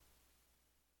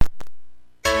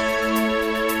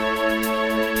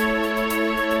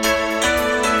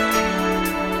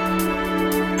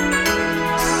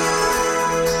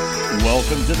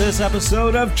to this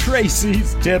episode of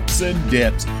Tracy's Tips and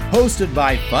Dips, hosted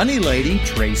by funny lady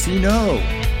Tracy No.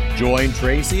 Join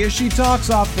Tracy as she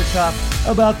talks off the cuff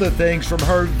about the things from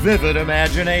her vivid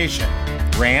imagination,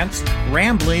 rants,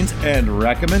 ramblings, and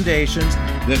recommendations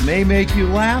that may make you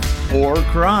laugh or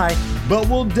cry, but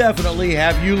will definitely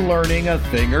have you learning a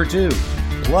thing or two.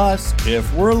 Plus,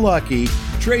 if we're lucky,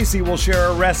 Tracy will share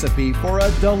a recipe for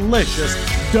a delicious,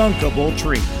 dunkable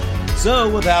treat.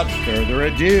 So, without further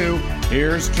ado,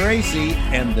 here's Tracy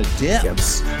and the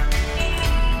Dips.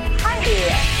 Hi,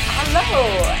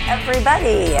 hello,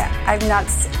 everybody. I've not.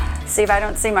 See, if I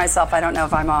don't see myself, I don't know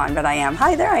if I'm on, but I am.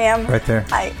 Hi, there I am. Right there.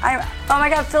 Hi. Oh my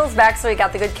God, Phil's back, so he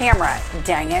got the good camera.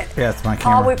 Dang it. Yeah, it's my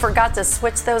camera. Oh, we forgot to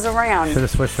switch those around. Should have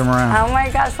switched them around. Oh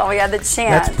my gosh, well, we had the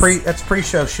chance. That's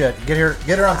pre-show shit. Get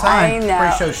her on time. I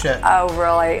know. Pre-show shit. Oh,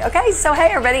 really? Okay, so hey,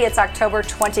 everybody, it's October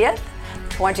 20th,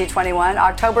 2021.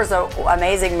 October's an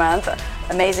amazing month.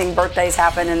 Amazing birthdays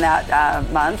happen in that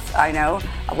month. I know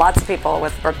lots of people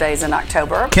with birthdays in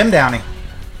October. Kim Downey.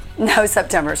 No,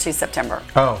 September. She's September.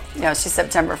 Oh. Yeah, she's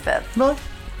September 5th. Really?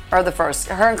 Or the 1st.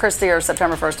 Her and Christy are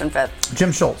September 1st and 5th.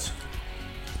 Jim Schultz.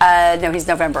 No, he's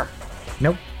November.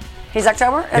 Nope. He's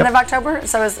October? End of October?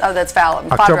 So is, that's Val.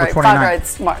 October 29th.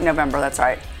 It's November, that's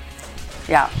right.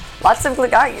 Yeah. Lots of,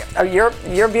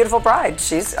 your beautiful bride.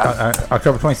 She's,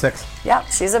 October 26th. yeah,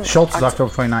 she's a. Schultz is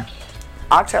October 29th.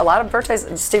 A lot of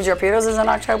birthdays. Steve Giraputo's is in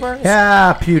October.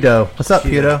 Yeah, Puto. What's up,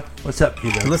 Puto? What's up,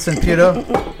 Puto? Listen, Puto.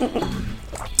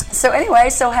 So anyway,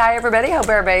 hi everybody. Hope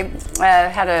everybody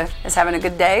is having a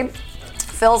good day.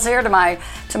 Phil's here to my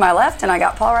left, and I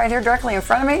got Paul right here directly in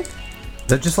front of me.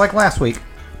 They're just like last week.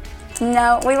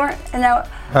 No, we weren't. No,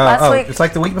 last week. It's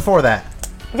like the week before that.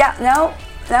 Yeah, no.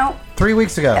 3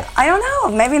 weeks ago. I don't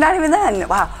know. Maybe not even then.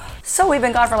 Wow. So we've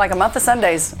been gone for like a month of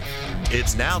Sundays.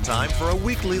 It's now time for a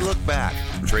weekly look back.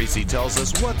 Tracy tells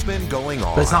us what's been going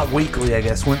on. But it's not weekly, I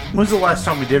guess. When's the last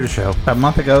time we did a show? A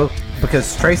month ago,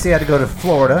 because Tracy had to go to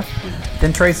Florida.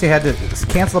 Then Tracy had to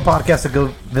cancel the podcast to go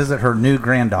visit her new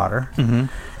granddaughter. Mm-hmm.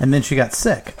 And then she got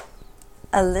sick.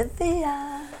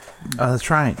 Olivia. Oh, that's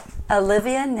right.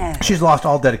 Olivia, no. She's lost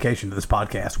all dedication to this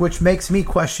podcast, which makes me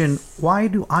question, why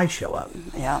do I show up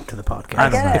to the podcast? I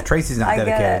get it. If Tracy's not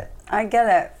dedicated. I get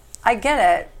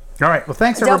it. All right. Well,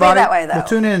 thanks, Don't everybody. be that way, though. We'll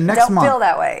tune in next month. Don't feel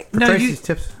that way. For Tracy's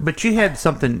tips. But you had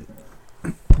something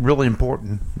really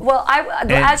important. Well,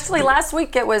 actually, last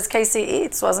week it was KC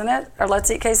Eats, wasn't it? Or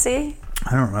Let's Eat KC?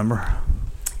 I don't remember.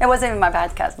 It wasn't even my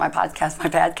podcast. My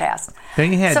podcast. No,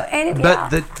 you had, so anyway, but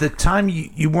the time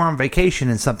you were on vacation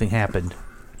and something happened.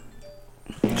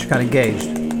 She got engaged.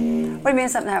 What do you mean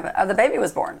something happened? Oh, the baby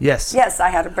was born. Yes. Yes, I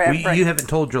had a break. You haven't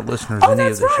told your listeners Oh, any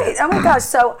that's of this right. shit. Oh my gosh.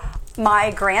 So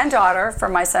my granddaughter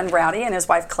from my son Rowdy and his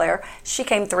wife Claire, she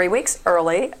came 3 weeks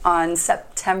early on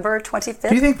September 25th.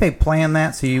 Do you think they planned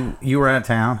that so you were out of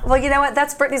town? Well, you know what?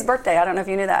 That's Brittany's birthday. I don't know if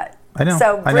you knew that. I know.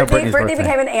 So I know Brittany Brittany's birthday.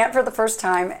 became an aunt for the first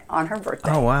time on her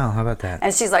birthday. Oh, wow. How about that?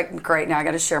 And she's like, great, now I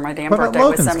got to share my damn What about birthday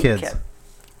with Logan's some kids? kid.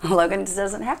 Logan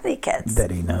doesn't have any kids. That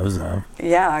he knows of.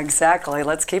 Yeah, exactly.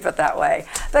 Let's keep it that way.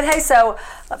 But hey, so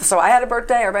I had a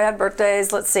birthday. Everybody had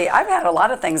birthdays. Let's see. I've had a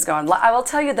lot of things going. I will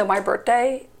tell you, though, my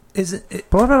birthday. But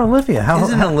what about Olivia?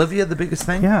 Isn't Olivia the biggest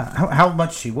thing? Yeah. How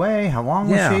much she weigh? How long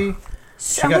was she?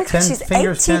 She got 10 she's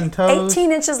fingers, 18, 10 toes.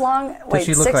 18 inches long. Does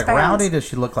she look 6 like pounds. Rowdy? Does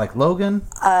she look like Logan?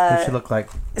 Does she look like...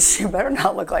 She better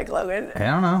not look like Logan. I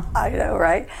don't know. I know,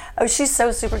 right? Oh, she's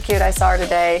so super cute. I saw her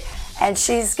today, and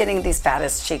she's getting these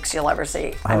fattest cheeks you'll ever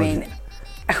see. I mean,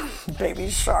 baby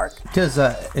shark. Is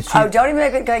she, Don't even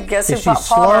make it guess. Is she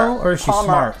slow or is she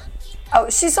smart?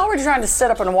 Oh, she's already trying to sit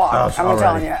up and walk. I'm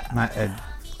telling you.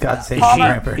 God save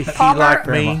Palmer, me. Is she like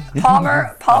me?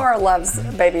 Palmer loves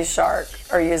baby shark,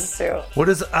 or used to. What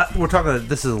is... we're talking...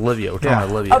 This is Olivia. We're talking about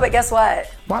Olivia. Oh, but guess what?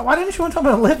 Why didn't you want to talk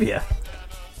about Olivia?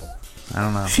 I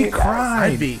don't know. She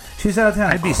cried. She's out of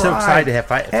town. I'd be so excited to have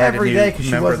had a new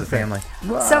member of the family.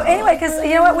 So anyway, because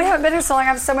you know what? We haven't been here so long. I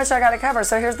have so much I got to cover.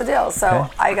 So here's the deal. So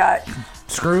I got...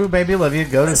 Screw baby Olivia.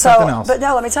 Go to something else. But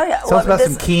no, let me tell you. Tell us about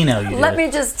some Keno you did. Let me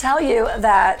just tell you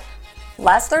that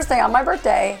last Thursday on my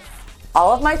birthday,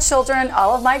 all of my children,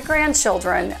 all of my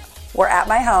grandchildren were at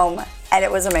my home, and it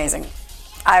was amazing.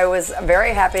 I was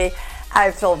very happy.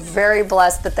 I feel very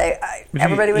blessed that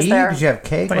everybody was there. Did you have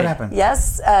cake? What happened?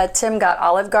 Yes, Tim got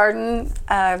Olive Garden,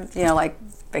 like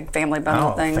big family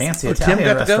bundle things. Fancy Tim Italian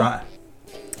got to go?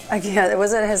 restaurant. Yeah, it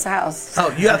was at his house. Oh,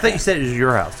 I think you said it was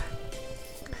your house.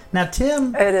 Now,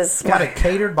 Tim It is got it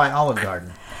catered by Olive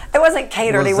Garden. It wasn't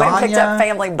catered. He went and picked Lasagna. up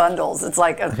family bundles. It's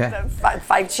like a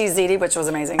 5 cheese ziti, which was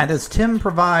amazing. And does Tim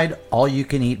provide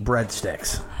all-you-can-eat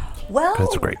breadsticks? Well,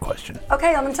 That's a great question.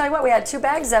 okay, I'm going to tell you what. We had 2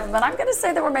 bags of them, and I'm going to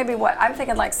say there were maybe, I'm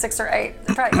thinking like 6 or 8,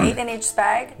 probably 8 in each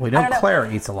bag. We I know don't know. Claire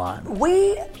eats a lot.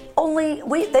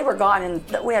 They were gone,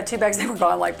 and we had 2 bags. They were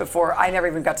gone like before. I never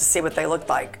even got to see what they looked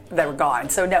like. They were gone.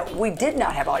 So no, we did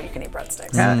not have all-you-can-eat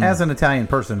breadsticks. As an Italian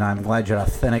person, I'm glad you're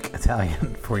authentic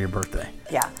Italian for your birthday.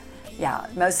 Yeah,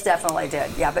 most definitely did.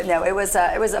 Yeah, but no, it was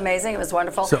amazing. It was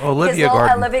wonderful. So Olivia His little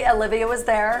Garden. Olivia was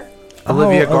there.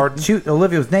 Olivia Garden. Shoot,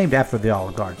 Olivia was named after the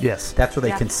Olive Garden. Yes. That's where they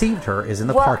Yeah. conceived her, is in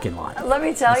the Well, parking lot. Let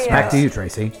me tell you. Back to you,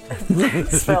 Tracy.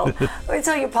 Thanks, Phil. Let me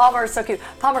tell you, Palmer is so cute.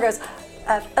 Palmer goes,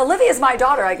 Olivia's my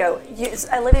daughter. I go,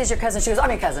 Olivia's your cousin. She goes, I'm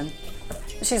your cousin.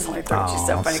 She's only 3. She's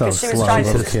so funny because she was slow, trying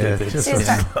little to. kid. Just She was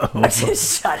trying.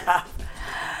 Just shut up.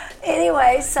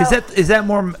 Anyway, so Is that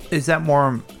more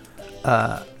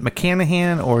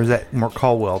McCanahan or is that more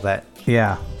Caldwell? That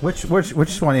Yeah. Which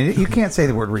one? You can't say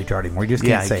the word retard anymore. You just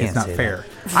can't you say it. It's can't not say fair.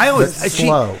 that. I always But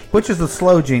slow. Which is the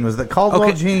slow gene? Was the Caldwell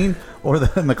Okay. gene or the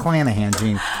McClanahan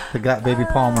gene that got baby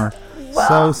Palmer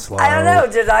so slow? I don't know.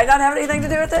 Did I not have anything to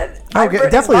do with it? I'm Okay,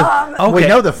 Brittany's definitely. mom. Oh. We Okay.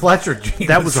 know the Fletcher gene.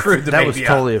 That was screwed the that was baby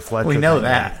totally up. a Fletcher. We know thing,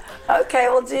 that. Okay,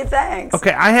 well, gee, thanks.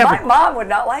 Okay, I have My a- mom would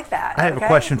not like that. I have okay? a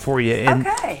question for you. And,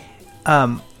 Okay.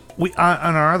 We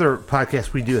on our other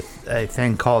podcast we do a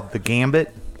thing called the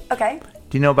Gambit. Okay.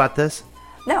 Do you know about this?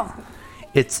 No.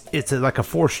 It's like a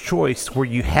forced choice where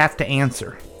you have to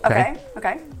answer. Okay.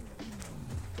 Okay.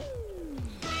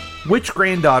 Which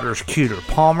granddaughter is cuter,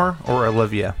 Palmer or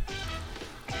Olivia?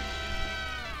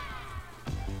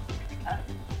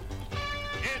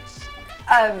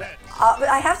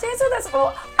 I have to answer this.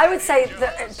 Well, I would say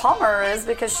that Palmer is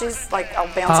because she's like all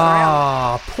bouncing around.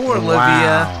 Ah, poor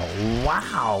Olivia.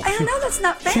 Wow. I don't know. That's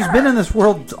not fair. She's been in this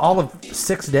world all of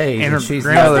 6 days, And her she's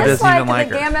grandmother Is this doesn't like even like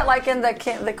the her. gamut, like in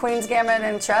the Queen's Gambit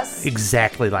in chess?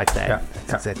 Exactly like that. Yeah.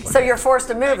 That's exactly. So you're forced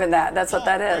to move in that. That's what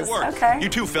that Great is. work. Okay. You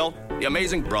too, Phil. The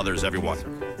amazing brothers, everyone.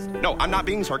 No, I'm not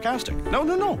being sarcastic.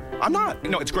 No, I'm not.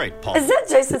 No, it's great, Paul. Is that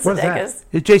Jason What is that?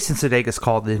 Sudeikis? Jason Sudeikis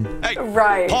called in. Hey,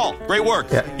 Right. Paul, great work.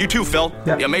 Yeah. You too, Phil.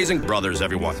 Yeah. The amazing brothers,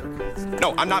 everyone.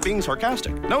 No, I'm not being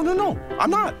sarcastic. No, I'm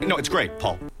not. No, it's great,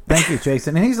 Paul. Thank you,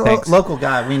 Jason. And he's a Thanks. local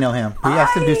guy. We know him. He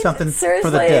has to do something seriously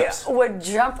for the dips. would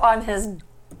jump on his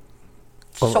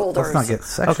Well, shoulders. Let's not get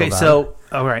sexual. Okay, about so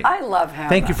all right. I love him.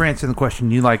 Thank you for answering the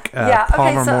question. You like Yeah.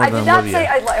 Palmer Okay. So more I than did not Olivia? say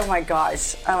I like. Oh my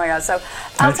gosh. Oh my god. So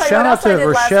I'll And tell you shout what out else I to did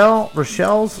last. Rochelle.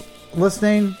 Rochelle's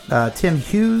listening. Tim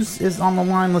Hughes is on the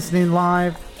line listening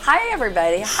live. Hi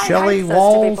everybody. Hi. Shelley hi, thirsty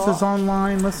Walls people. is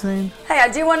online listening. Hey, I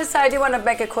do want to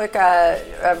make a quick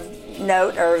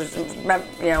note, or it's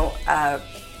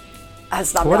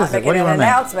not What not is it? making What do you an wanna make?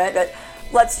 announcement, but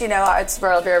let's I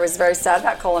was very sad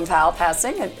about Colin Powell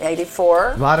passing at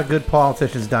 84. A lot of good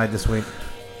politicians died this week.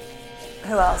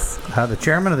 Who else? The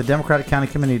chairman of the Democratic County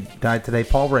Committee died today,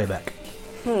 Paul Raybeck.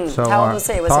 So How old was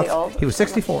he? Was he old? He was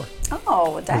 64.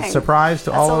 Oh, dang! Surprise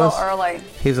to That's all a of little us. early.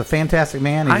 He was a fantastic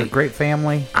man. He's a great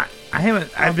family. I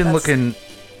haven't. I've been that's- looking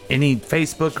any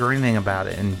Facebook or anything about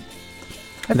it, and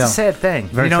that's No. a sad thing.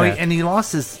 Very sad. And he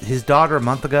lost his daughter a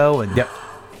month ago, and Yep.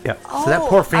 so that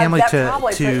poor family that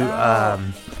probably That's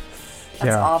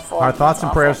Yeah. awful. Our thoughts That's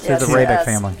and prayers awful. to the Yes, Raybeck yes.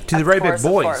 family. To the Of Raybeck course,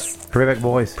 of boys. course. Raybeck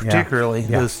boys. Yeah. particularly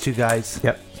Yeah. those two guys.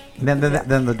 Yep. Then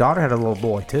the daughter had a little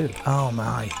boy too. Oh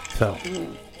my! So.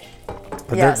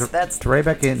 But Yes, there's that's to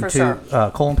Raybeck for and sure.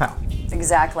 to Colin Powell.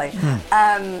 Exactly.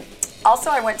 Also,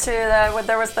 I went to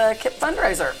there was the KIP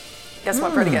fundraiser. Guess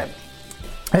what? Pretty good.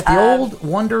 At the old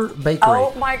Wonder Bakery.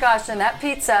 Oh my gosh! And that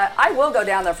pizza, I will go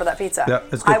down there for that pizza. Yeah,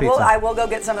 it's good I will. pizza. I will go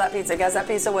get some of that pizza, guys. That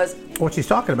pizza was What she's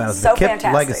talking about is so the KIP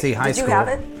fantastic. Legacy High Did you School. have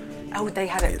it? Oh, they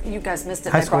had it. You guys missed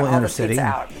it. High They school brought in all inner the city. pizza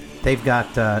out. They've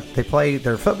got they play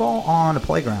their football on a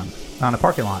playground, on a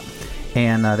parking lot,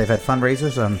 and they've had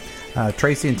fundraisers.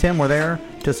 Tracy and Tim were there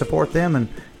to support them and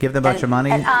give them a bunch of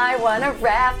money. And I won a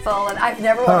raffle, and I've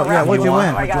never won Oh, a yeah, raffle. what'd you before. win?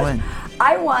 Oh my What'd you gosh. win?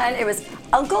 I won. It was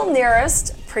Uncle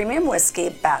Nearest Premium Whiskey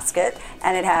basket,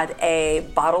 and it had a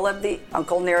bottle of the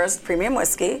Uncle Nearest Premium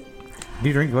Whiskey. Do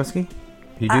you drink whiskey?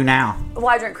 You do now. Well,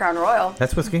 I drink Crown Royal.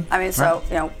 That's whiskey. I mean, so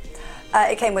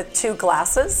it came with 2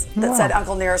 glasses that Wow. said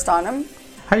Uncle Nearest on them.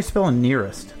 How do you spell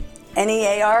nearest?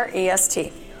 Nearest.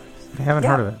 I haven't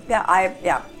heard of it.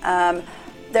 Yeah.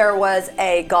 There was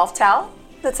a golf towel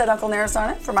that said Uncle Nearest on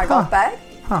it for my golf bag.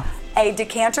 Huh. A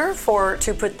decanter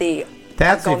to put the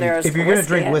That's Uncle if Nearest you're going to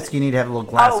drink in. whiskey, you need to have a little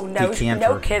glass Oh, no, decanter.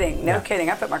 no kidding. No Yeah. kidding.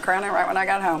 I put my crown in right when I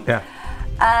got home. Yeah.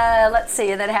 Let's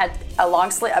see. And then it had a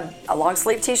long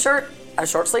sleeve T-shirt, a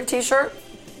short sleeve T-shirt.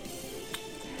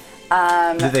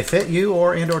 Did they fit you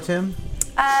or Tim?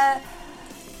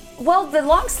 Well, the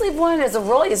long sleeve one is a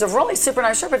really super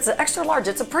nice shirt, but it's an extra large.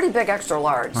 It's a pretty big extra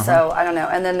large. So I don't know.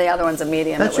 And then the other one's a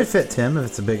medium. That should fit Tim if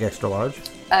it's a big extra large.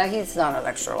 He's not an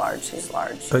extra large. He's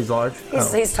large. Oh, he's large?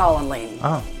 He's tall and lean.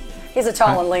 Oh. He's a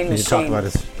tall and lean Need to talk machine. about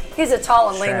his He's a tall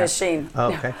and lean shaft. machine.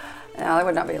 Oh, okay. No, that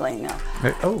would not be lean, no.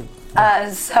 Oh.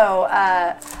 And so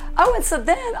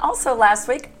then also last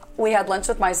week we had lunch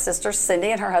with my sister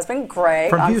Cindy and her husband Greg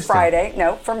From on Houston. Friday.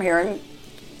 No, from here in,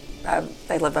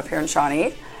 they live up here in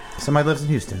Shawnee. Somebody lives in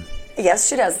Houston. Yes,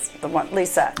 she does. The one,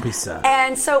 Lisa. Lisa.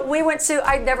 And so we went to.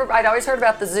 I'd always heard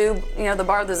about the zoo. The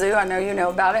bar of the zoo. I know you know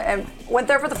about it, and went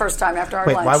there for the first time after our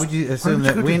Wait, lunch. why would you assume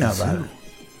that we know about it?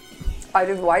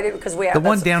 Why do? Because we have The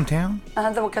one downtown?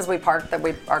 Because we parked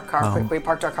we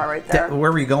parked our car right there.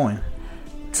 Where were you going?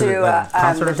 to the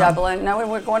concert or something? Dublin. No, we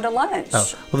were going to lunch. Oh,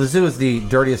 well, the zoo is the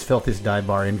dirtiest, filthiest dive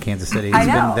bar in Kansas City. It's I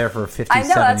know. been there for 57 I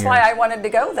know. That's years. why I wanted to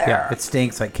go there. Yeah, it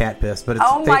stinks like cat piss, but it's,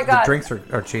 Oh my God. the drinks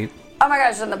are cheap. Oh my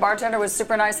gosh! And the bartender was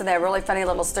super nice, and they had really funny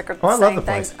little stickers Oh, I love saying the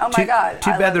place. things. Oh my God!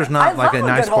 Too I bad love there's it. not I like a love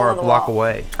nice good hole bar in a the block wall.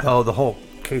 away. Oh, the whole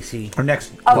Casey. Or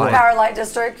next. Oh, the light. Power Light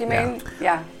District. You mean?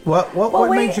 Yeah. What Well,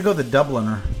 made you go the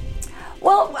Dubliner?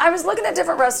 Well, I was looking at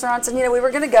different restaurants, and we were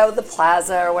going to go to the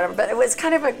Plaza or whatever, but it was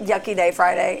kind of a yucky day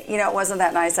Friday. It wasn't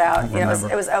that nice out.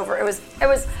 It was over. It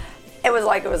was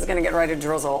like it was going to get ready to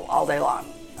drizzle all day long.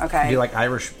 Okay. Do you like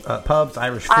Irish pubs,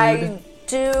 Irish food? I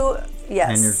do. Yes.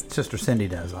 And your sister Cindy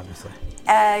does, obviously.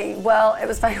 Well, it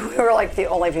was funny. We were like the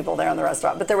only people there in the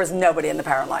restaurant, but there was nobody in the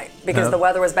Power and Light because No. the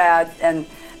weather was bad,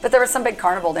 but there was some big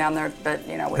carnival down there. But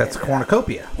we That's didn't do that.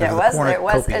 cornucopia. Yeah, That's it the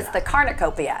was. cornucopia. It's the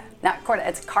cornucopia, not corn.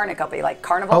 It's cornucopia, like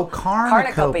carnival. Oh,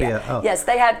 cornucopia. Oh. Yes,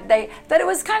 but it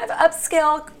was kind of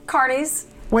upscale carnies.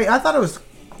 Wait, I thought it was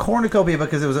cornucopia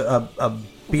because it was a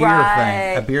beer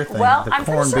thing. A beer thing. Well, the I'm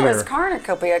corn pretty sure beer. it was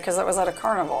cornucopia because it was at a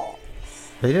carnival.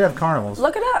 They did have carnivals.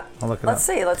 Look it up. I'll look it Let's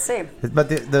up. see. But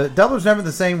the Dublin's never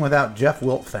the same without Jeff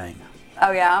Wiltfang.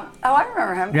 Oh yeah. Oh, I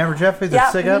remember him. You remember Jeff? He's Yeah,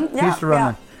 a sig up. mhm, He yeah,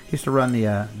 used to run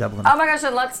yeah. the Dublin. Oh my gosh,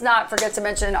 and let's not forget to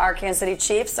mention our Kansas City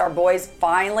Chiefs. Our boys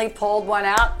finally pulled one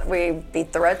out. We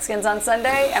beat the Redskins on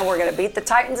Sunday, and we're going to beat the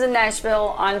Titans in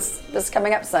Nashville on this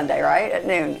coming up Sunday, right? At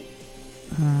noon.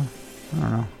 I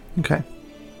don't know. Okay.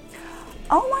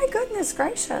 Oh my goodness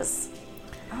gracious.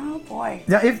 Oh boy.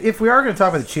 Now, if we are going to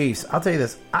talk about the Chiefs, I'll tell you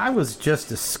this. I was just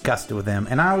disgusted with them,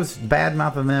 and I was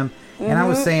bad-mouthing them, and I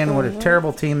was saying what a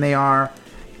terrible team they are.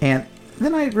 And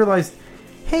then I realized,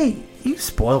 hey, you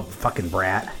spoiled fucking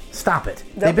brat. Stop it.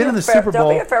 They've been in the Super Bowl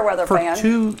Don't be a fair weather for fan.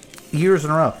 2 years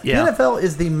in a row. Yeah. The NFL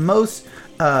is the most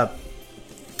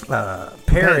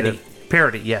parody.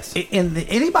 Parody, yes.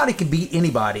 Anybody can beat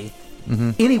anybody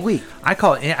any week.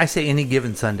 I say any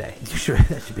given Sunday.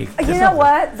 That should be. You know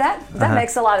what? That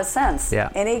makes a lot of sense. Yeah.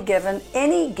 Any given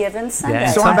Sunday. Yeah,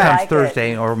 and So I'm sometimes like it.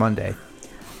 Thursday or Monday.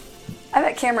 I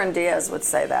bet Cameron Diaz would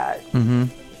say that.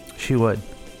 She would.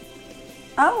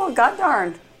 Oh, well, god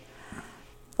darn.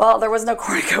 Well, there was no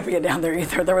cornucopia down there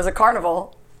either. There was a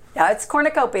carnival. Yeah, it's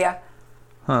cornucopia.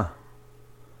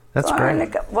 That's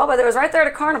great. Well, but it was right there at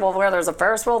a carnival where there's a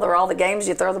Ferris wheel. There were all the games.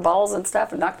 You throw the balls and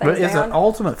stuff and knock things But it's down. an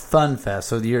ultimate fun fest.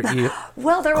 So you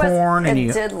Well, there was. corn and it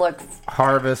you did look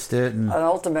harvest it, and an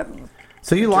ultimate.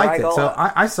 so you liked it. So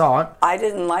Dragola. I saw it. I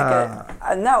didn't like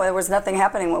it. No, there was nothing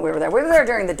happening when we were there. We were there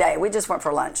during the day. We just went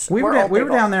for lunch. We We're were old we were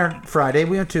people. down there Friday.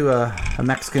 We went to a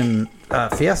Mexican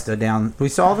fiesta down. We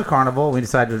saw the carnival. We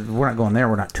decided we're not going there.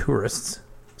 We're not tourists.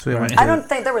 So we went. I don't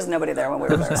think there was nobody there when we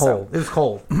were It there. was so- cold. It was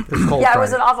cold. It was cold. Yeah, it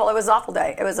was an Friday. awful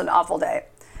day. It was an awful day.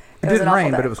 It was an didn't awful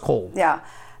rain, day. but it was cold. Yeah,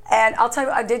 and I'll tell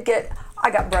you, I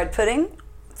got bread pudding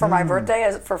for my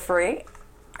birthday for free.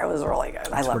 It was really good.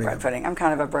 I love pretty bread good. pudding. I'm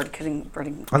kind of a bread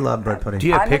pudding. I love bread pudding. Do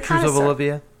you have I'm a pictures of connoisseur.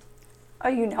 Olivia? Oh,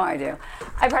 you know I do.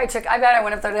 I bet I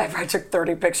went up there today. I probably took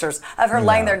 30 pictures of her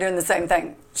laying there doing the same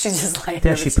thing. She's just laying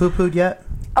there. Has she poo-pooed yet?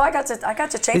 Oh, I got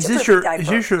to change Is the this poopy your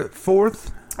diaper.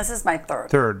 fourth, This is my third.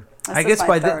 third? This I is guess my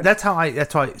by third. that's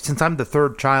why. Since I'm the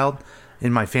third child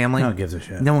in my family, No one gives a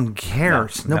shit. No one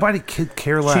cares. No. Nobody could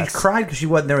care less. She cried because she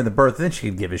wasn't there in the birth. Then she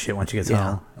could give a shit when she gets Yeah.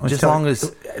 home. Just long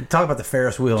as- talk about the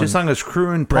Ferris wheel. Just and long as Crew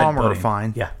and bread Palmer are pudding.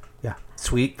 fine. Yeah.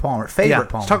 Sweet Palmer, favorite Yeah.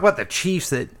 Palmer. Let's talk about the Chiefs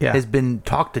that Yeah. has been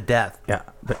talked to death. Yeah,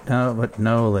 but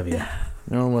no Olivia.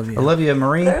 No, Olivia. Olivia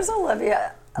Marie. There's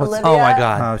Olivia. Olivia. Oh my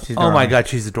God. Oh, she's oh my darling. God.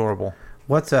 She's adorable.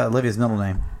 What's Olivia's middle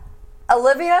name?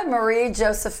 Olivia Marie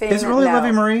Josephine. Is it really no.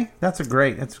 Olivia Marie? That's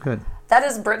good. That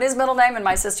is Brittany's middle name and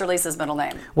my sister Lisa's middle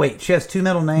name. Wait, she has two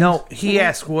middle names? No, he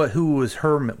asked what is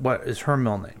her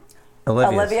middle name.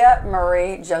 Olivia's. Olivia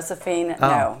Marie Josephine. Oh.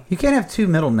 No. You can't have two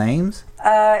middle names.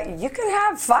 You can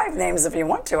have 5 names if you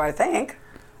want to, I think.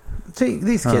 See,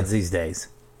 these kids these days.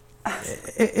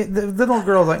 The little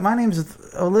girl's like, my name's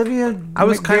Olivia I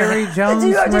was Gary Jones. Did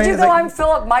you Marie." go, Like, I'm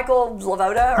Philip Michael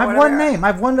Lavoda? I have one name. I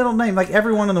have one middle name, like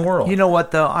everyone in the world. You know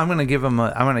what though? I'm gonna give him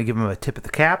a tip of the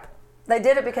cap They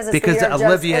did it because it's because the year of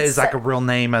Olivia Joseph. is like a real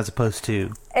name as opposed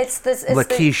to It's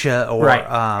Lakeisha or Right.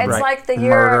 It's Right. like the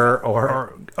year Murder of,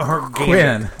 or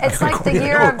Quinn. it's like the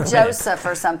year of Joseph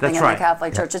or something That's in right. the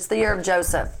Catholic Church. It's the year of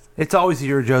Joseph It's always the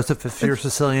year of Joseph if you're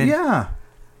Sicilian. Yeah.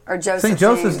 or Josephine. St.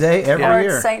 Joseph's Day every or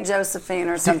year. St. Josephine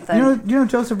or You something. know who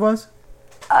Joseph was?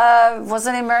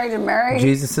 Wasn't he married to Mary?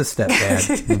 Jesus'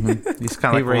 stepdad. He's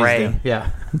kind He of like raised Ray. him. Yeah.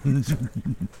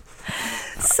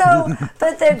 So,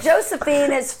 but the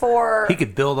Josephine is for He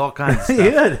could build all kinds of stuff.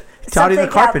 Good. Taught him the something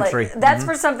carpentry. Catholic. That's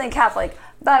for something Catholic.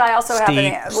 But I also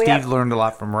have Steve learned a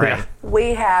lot from Ray. Yeah.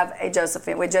 we have a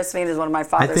Josephine. Josephine is one of my I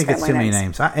father's think it's family too many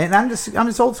names. names. I'm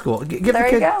just old school. Give There the you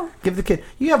kid, go. Give the kid.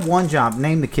 You have one job.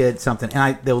 Name the kid something.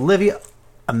 And the Olivia,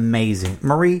 amazing.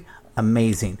 Marie,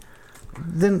 amazing.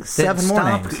 Then 7 more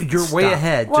Stop. names. You're way Stop.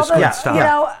 ahead. Well, Just the, go yeah, and stop. you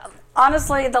know,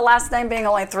 honestly, the last name being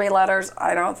only 3 letters,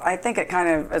 I think it kind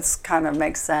of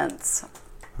makes sense.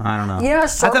 I don't know. You know how I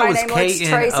short thought my it was name looks,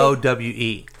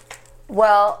 Tracy? Knowe.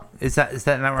 Well, Is that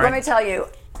not right? let me tell you,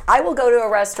 I will go to a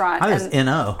restaurant I was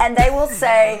N.O. and they will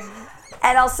say,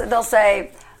 and they'll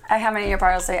say, how many in your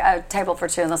party? I'll say a table for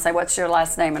 2, and they'll say, "What's your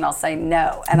last name?" And I'll say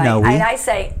no, and Noe. I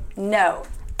say no,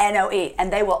 Noe,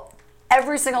 and they will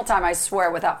every single time. I swear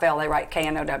without fail, they write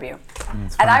KNOW,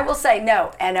 and I will say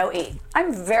no, NOE.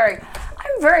 I'm very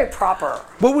proper.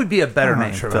 What would be a better I'm not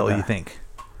name, sure Phil? about You that. think?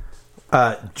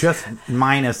 Just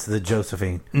minus the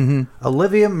Josephine. Mm-hmm.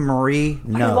 Olivia Marie,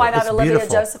 no. Why not It's Olivia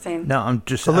beautiful. Josephine? No, I'm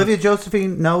just Olivia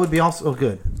Josephine, no, would be also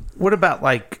good. What about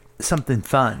like something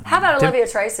fun? How about Olivia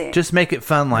Tracy? Just make it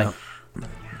fun, like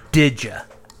did ya?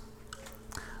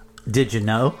 Did you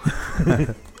know?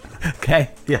 Okay,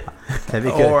 Yeah, that'd be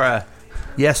good. or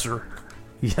yes sir.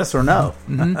 Yes or no?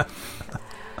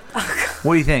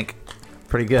 What do you think?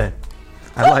 Pretty good.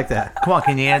 I like that. Come on,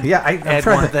 can you add? Yeah, I'm add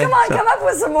trying one to- thing. Come on, come up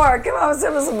with some more. Come on,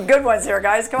 with some good ones here,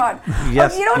 guys. Come on.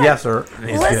 Yes, Oh, you know what yes, sir.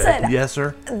 is Listen, good. Yes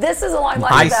sir. this is along the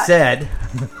lines I of that. said.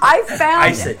 I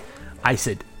found.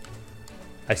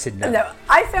 I said no. No,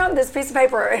 I found this piece of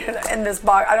paper in this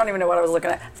box. I don't even know what I was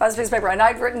looking at. I found this piece of paper, and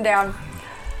I'd written down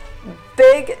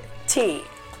Big T,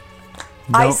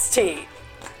 iced tea.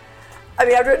 I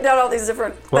mean, I've written down all these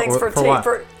different things for for tea, what?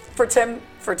 for Tim,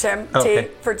 Okay. tea,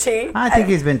 for tea. I think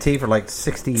he's been T for like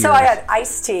 60 years. So I had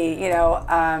iced tea, you know,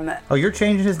 Oh, you're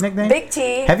changing his nickname? Big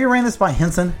T. Have you ran this by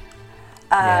Henson?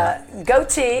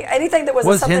 goatee, anything that What wasn't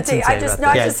does something Henson tea. say I just about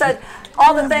no, I that? just said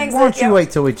all the things Why don't that you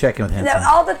wait till we check in with Henson? No,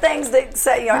 all the things that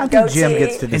say, you know, I think goatee. Jim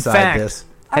gets to In decide fact, this.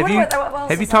 I have wonder you what else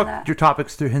have you is on talked that. your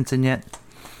topics through Henson yet?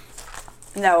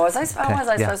 No, was I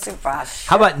yeah. supposed to? Gosh,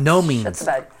 How about no means? Shit the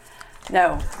bed.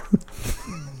 No.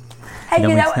 Hey, No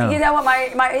you means know, no. you know what my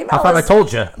email I thought I is?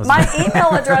 told you. My email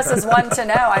address is one to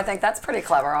know. I think that's pretty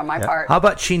clever on my part. How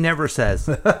about she never says?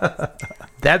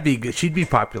 That'd be good. She'd be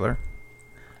popular.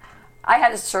 I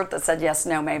had a shirt that said yes,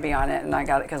 no, maybe on it, and I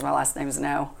got it because my last name is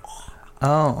No.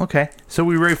 Oh, okay. So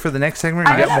we ready for the next segment?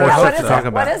 I We don't got know. more What stuff is to talk it?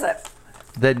 about. What is it?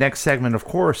 The next segment, of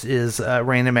course, is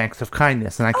random acts of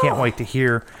kindness, and I can't wait to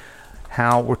hear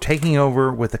how we're taking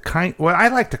over with what I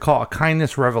like to call a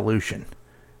kindness revolution.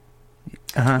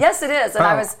 Yes, it is. And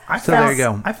I was. So there you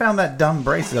go. I found that dumb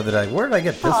brace the other day. Where did I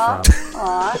get this from?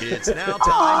 It's now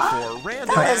time for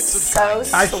Random That is Acts of so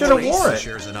Kindness. I should have sweet. wore it.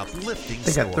 Shares an uplifting I think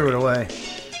I story. threw it away.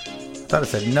 Thought it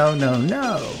said no, no,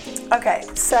 no. Okay,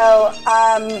 so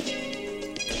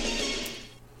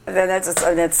then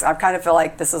I kind of feel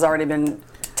like this has already been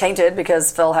tainted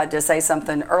because Phil had to say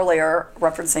something earlier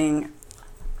referencing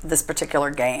this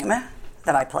particular game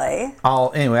that I play.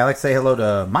 Anyway, I'd like to say hello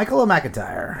to Michaela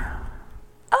McIntyre.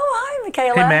 Oh, hi,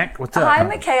 Michaela. Hey, Mac, what's up? Hi,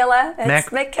 Michaela. It's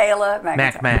Mac- Michaela.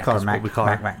 Mac, We call her is Mac. what we call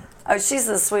Mac, her. Mac. Oh, she's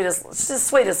the sweetest. She's the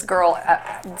sweetest girl.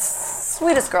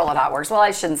 Sweetest girl at Hot Works. Well,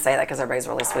 I shouldn't say that because everybody's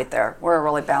really sweet there. We're a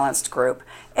really balanced group.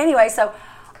 Anyway, so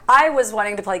I was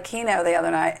wanting to play Keno the other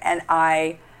night, and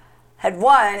I had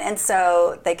won, and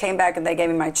so they came back and they gave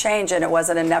me my change, and it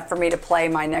wasn't enough for me to play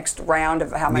my next round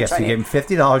of how much Yes, I you need. gave him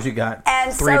 $50. You got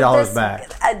And so $3 this,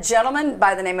 back. a gentleman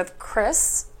by the name of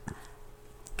Chris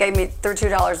gave me threw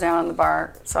 $2 down on the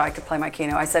bar so I could play my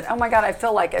Keno. I said, "Oh my God, I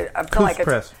feel like Who's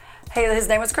Chris? Hey, his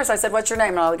name was Chris. I said, "What's your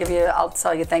name?" And I'll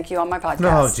tell you thank you on my podcast.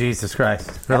 Oh, Jesus Christ.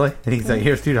 Really? And he's like,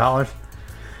 here's $2? You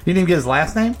didn't even get his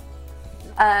last name?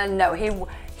 No,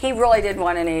 he really didn't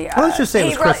want any. Well, let's just say it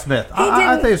was Chris Smith.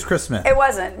 I think it was Chris Smith. It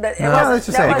wasn't, but it No, wasn't. let's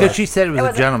just no, say it it. Because wasn't. she said it was a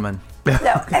wasn't. gentleman. No,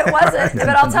 it wasn't. But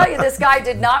I'll tell you, this guy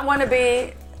did not want to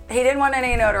be. He didn't want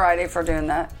any notoriety for doing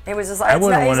that. He was just like, I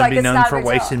wouldn't he's want to like, be it's known not a for big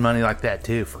deal. wasting money like that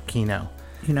too for Keno.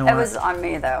 You know It what? was on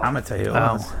me, though. I'm gonna tell you. It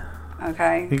Oh. was.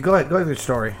 Okay. You go ahead with your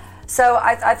story. So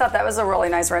I thought that was a really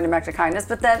nice random act of kindness.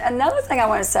 But then another thing I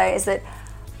want to say is that,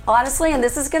 honestly, and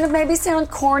this is going to maybe sound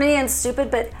corny and stupid,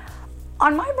 but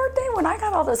on my birthday, when I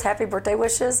got all those happy birthday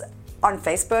wishes on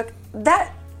Facebook,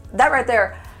 that right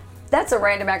there, that's a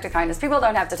random act of kindness. People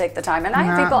don't have to take the time. And I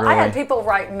had Not I had really. people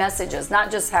write messages,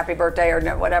 not just happy birthday or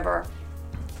whatever.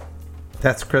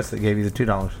 That's Chris that gave you the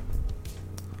 $2.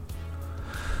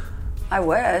 I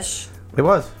wish. It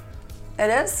was. It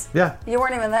is? Yeah. You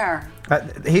weren't even there.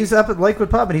 He's up at Lakewood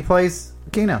Pub and he plays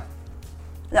Keno.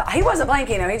 No, he wasn't playing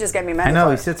Keno. He just gave me money. I know, for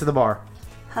he it. sits at the bar.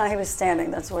 He was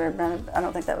standing. That's weird. I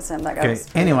don't think that was him. That guy Okay. was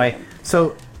Anyway,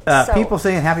 so, So- people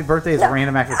saying happy birthday is a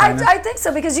random act of kindness? I think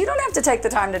so, because you don't have to take the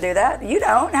time to do that. You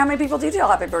don't. How many people do you tell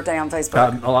happy birthday on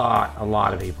Facebook? A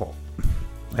lot of people.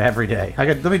 Every day.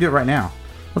 Let me do it right now.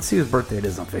 Let's see whose birthday it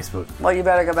is on Facebook. Well, you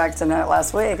better go back to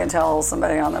last week and tell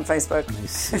somebody on the Facebook. Let me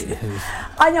see who's.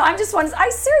 I know. I'm just one.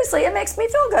 Seriously, it makes me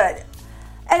feel good.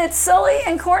 And it's silly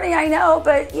and corny, I know,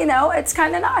 but, it's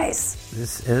kind of nice.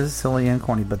 This is silly and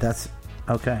corny, but that's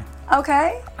okay.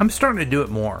 Okay? I'm starting to do it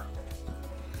more.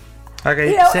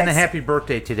 Okay, send a happy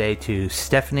birthday today to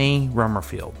Stephanie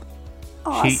Rummerfield.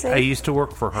 Oh, I used to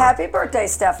work for her. Happy birthday,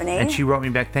 Stephanie. And she wrote me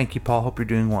back, "Thank you, Paul. Hope you're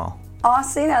doing well." Oh,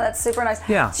 see, now that's super nice.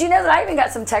 Yeah. Do you know that I even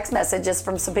got some text messages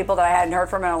from some people that I hadn't heard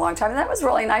from in a long time, and that was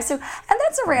really nice too. And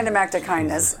that's a random act of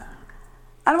kindness.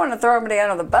 I don't want to throw anybody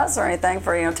under the bus or anything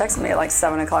for texting me at like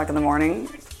 7 o'clock in the morning,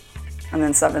 and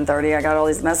then 7:30 I got all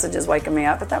these messages waking me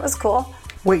up, but that was cool.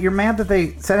 Wait, you're mad that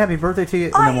they said happy birthday to you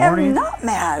in I the morning? am not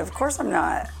mad. Of course I'm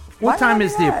not. What Why time would I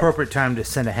is be the mad? appropriate time to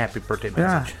send a happy birthday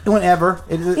Yeah. message? Whenever.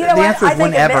 The You know what? answer I is think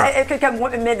whenever. it could come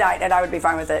at midnight, and I would be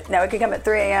fine with it. No, it could come at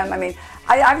 3 a.m. I mean,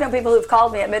 I've known people who've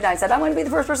called me at midnight and said, "I'm going to be the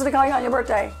first person to call you on your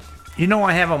birthday." You know what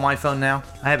I have on my phone now?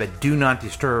 I have a do not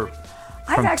disturb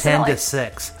I've from 10 accidentally- to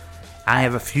 6. I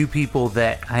have a few people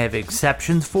that I have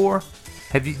exceptions for.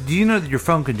 Do you know that your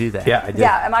phone can do that? Yeah, I did.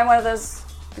 Yeah, am I one of those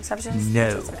exceptions? No,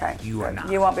 It's okay. you are not.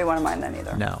 You won't be one of mine then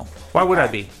either. No. Why would I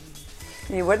be?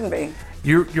 You wouldn't be.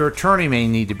 Your attorney may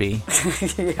need to be.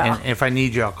 Yeah. And if I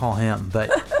need you, I'll call him. But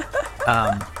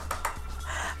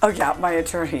Oh yeah, my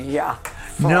attorney. Yeah.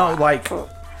 no, like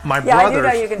my Yeah, I do brothers.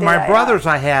 know you can do My that, brothers,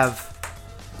 I have.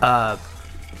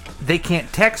 They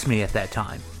can't text me at that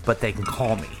time, but they can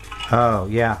call me Oh,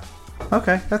 yeah.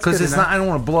 Okay, that's good because to it's know. not. I don't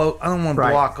want to blow. I don't want to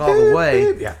Right. block all the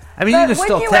way. Yeah. I mean, But you can wouldn't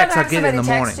still you text. rather I'll have get it in the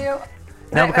somebody morning. text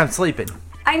you? No, because I'm sleeping.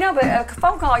 I know, but a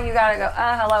phone call you gotta go.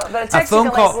 Hello. But a A text phone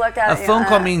you can call. always look at. A phone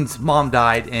call means mom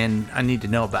died, and I need to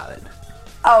know about it.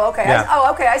 Oh, okay. Yeah.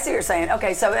 Okay. I see what you're saying.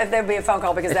 Okay, so if there'd be a phone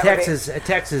call because A that text would is. A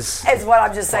text is. be. It's what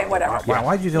I'm just saying. Whatever. Wow,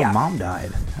 why'd you tell Yeah. mom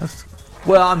died? That's,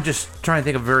 Well, I'm just trying to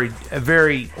think of a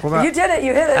very. You did it.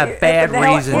 You hit it. A You hit bad the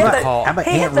nail. reason Hit to the- call. how about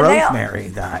He hit Aunt the nail. Rosemary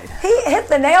died? He hit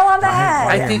the nail on the head.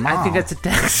 I Yeah, think Mom. that's a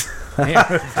text.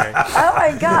 Oh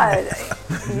my God.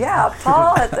 Yeah,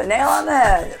 Paul hit the nail on the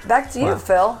head. Back to you,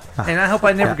 Phil. And I hope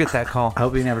I never get that call. I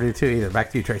hope you never do too either.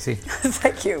 Back to you, Tracy.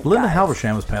 Thank you. Linda guys.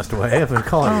 Halversham has passed away. I have to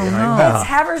call her. It's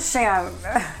Haversham.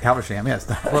 Halversham, yes.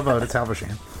 Love it. It's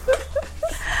Halversham.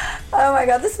 Oh my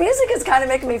God, this music is kind of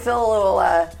making me feel a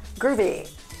little groovy.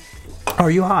 Are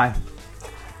you high?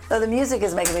 So the music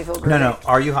is making me feel groovy. No.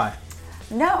 Are you high?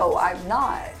 No, I'm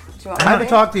not. Do you want I me haven't to?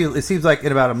 talked to you. It seems like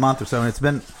in about a month or so, and it's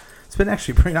been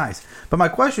actually pretty nice. But my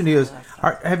question to you is: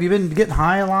 have you been getting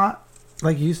high a lot,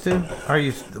 like you used to? Or are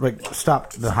you like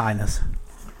stopped the highness?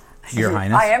 Your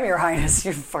highness. I am your highness.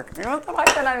 You fucking. You know what? The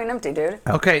mic's not even empty, dude.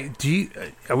 Okay,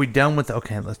 are we done with?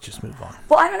 Okay, let's just move on.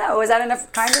 Well, I don't know. Is that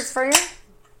enough kindness for you?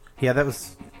 Yeah, that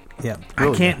was. Yeah, I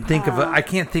really can't think of I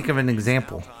can't think of an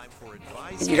example.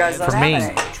 You guys don't For have me.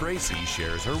 any. Tracy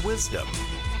shares her wisdom.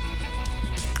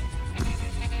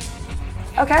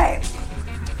 Okay.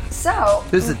 So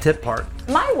This is the tip part.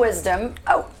 my wisdom.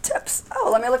 Oh, tips. Oh,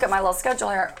 let me look at my little schedule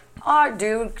here. I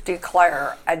do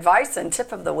declare advice and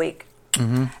tip of the week.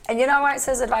 Mm-hmm. And you know why it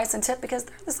says advice and tip? Because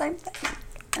they're the same thing.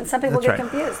 And some people That's get right.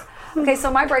 confused. Okay,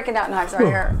 so my breaking out in hives right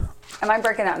here. Am I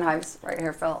breaking out in hives right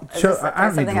here, Phil? Is Sure, this- I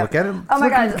don't need something to look at it. Oh my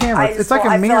Look at God! the camera. I It's just like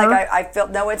feel- a I feel mirror. like I feel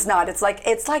no, it's not. It's like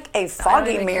a I foggy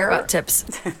don't even mirror. care about tips.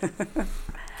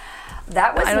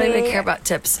 That was I don't me. even care about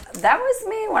tips. That was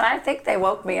me when I think they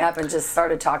woke me up and just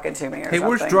started talking to me or Hey, something.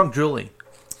 where's Drunk Julie?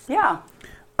 Yeah.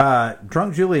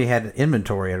 Drunk Julie had an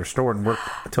inventory at her store and worked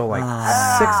until like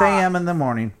 6 a.m. in the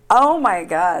morning. Oh my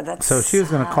God, that's So she was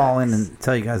going to call in and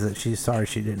tell you guys that she's sorry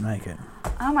she didn't make it.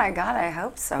 Oh my God, I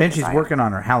hope so. And she's 'cause working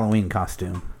on her Halloween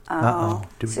costume. Uh-oh.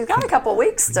 She's got a couple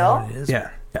weeks still. What is Yeah.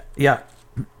 Yeah.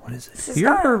 What is it? She's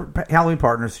You're got- her Halloween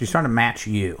partner. She's trying to match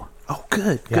you. Oh,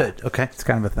 good, Yeah. good. Okay, It's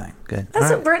kind of a thing. good.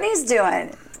 That's All what Brittany's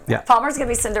doing. Yeah. Palmer's going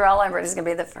to be Cinderella, and Brittany's going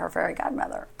to be her fairy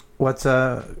godmother. What's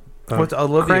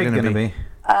Olivia Craig gonna gonna be? be?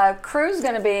 Crew's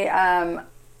going to be,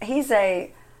 he's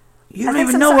a You I don't think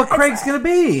even some know sort- what Craig's it's- gonna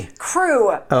be.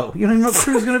 Crew. Oh, you don't even know what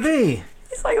Crew's gonna be.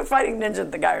 He's like a fighting ninja,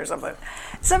 the guy or something.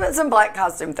 Some black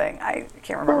costume thing. I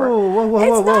can't remember. Whoa, it's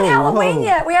whoa, not whoa, Halloween whoa.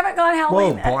 yet. We haven't gone Whoa,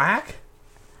 Halloween. black?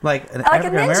 Like an Like a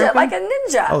African ninja. American? Like a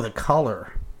ninja. Oh, the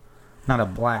color, not a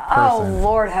black Oh, person.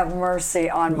 Lord have mercy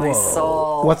on my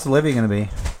soul. What's Olivia gonna be?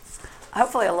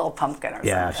 Hopefully a little pumpkin or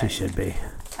Yeah, something. she should be.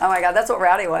 Oh my God, that's what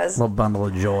Rowdy was. A little bundle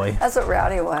of joy. That's what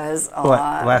Rowdy was. What?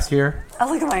 Last year? Oh,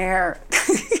 look at my hair.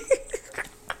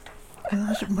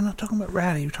 We're not talking about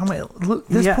Ratty. We're talking about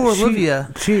this Yeah, poor she- Olivia.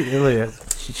 Olivia.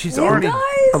 She's You already.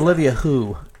 guys. Olivia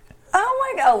who?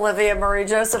 Oh my God, Olivia Marie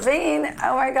Josephine.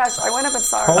 Oh my gosh, I went up and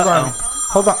saw her.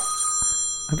 Hold on.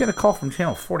 I'm getting a call from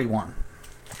channel 41.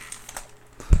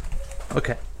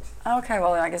 Okay. Okay,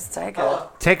 well, I guess take it.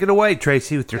 Take it away,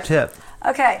 Tracy, with your tip.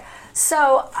 Okay,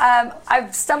 so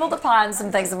I've stumbled upon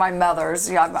some things of my mother's.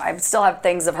 You know, I still have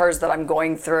things of hers that I'm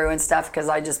going through and stuff because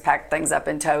I just packed things up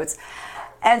in totes.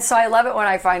 And so I love it when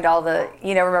I find all the,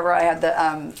 remember I had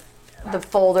the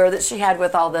folder that she had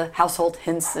with all the household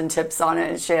hints and tips on it,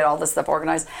 and she had all this stuff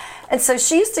organized. And so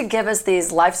she used to give us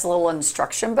these Life's Little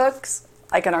Instruction books,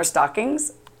 like in our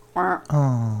stockings. There.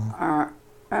 Oh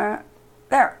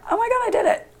my God, I did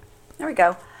it. There we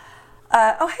go.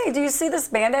 Oh, hey, do you see this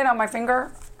Band-Aid on my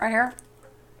finger right here?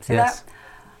 See Yes. that?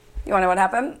 You want to know what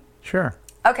happened? Sure.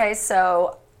 Okay,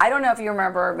 so I don't know if you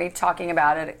remember me talking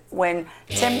about it when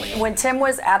Tim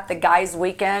was at the guys'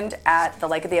 weekend at the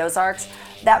Lake of the Ozarks.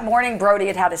 That morning, Brody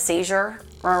had a seizure,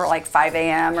 remember, like 5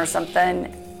 a.m. or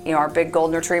something. Our big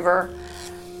golden retriever,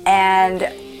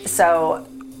 and so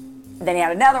then he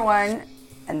had another one,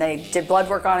 and they did blood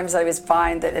work on him, so he was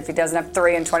fine. That if he doesn't have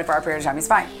 3 in 24-hour period of time, he's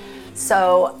fine.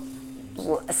 So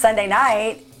Sunday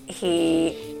night,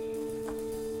 he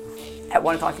at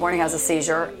 1 o'clock in the morning has a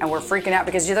seizure, and we're freaking out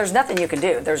because there's nothing you can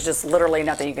do. There's just literally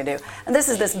nothing you can do. And this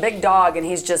is this big dog, and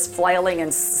he's just flailing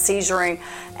and seizuring,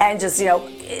 and just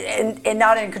and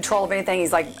not in control of anything.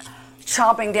 He's like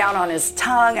chomping down on his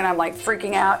tongue, and I'm like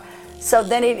freaking out. So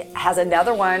then he has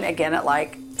another one again at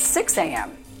like 6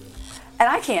 a.m. And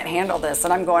I can't handle this,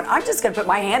 and I'm going, I'm just going to put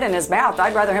my hand in his mouth.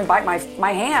 I'd rather him bite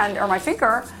my hand or my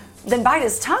finger than bite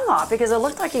his tongue off, because it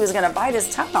looked like he was going to bite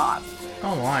his tongue off.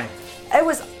 Oh my. It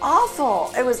was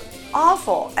awful. It was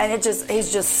awful. And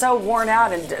he's just so worn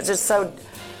out and just so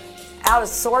out of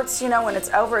sorts, when it's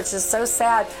over. It's just so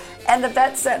sad. And the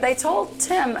vet said, they told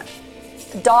Tim,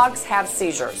 dogs have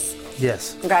seizures.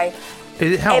 Yes. Okay?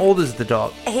 How old is the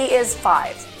dog? He is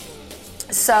 5.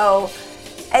 So,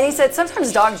 and he said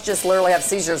sometimes dogs just literally have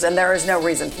seizures and there is no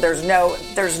reason. There's no,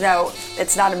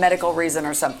 it's not a medical reason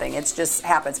or something. It just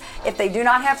happens. If they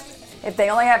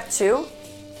only have 2,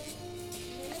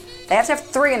 they have to have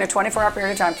 3 in a 24-hour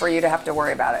period of time for you to have to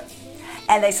worry about it.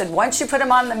 And they said once you put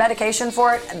them on the medication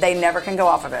for it, they never can go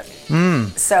off of it.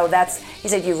 So he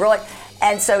said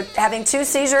and so having 2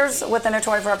 seizures within a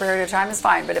 24-hour period of time is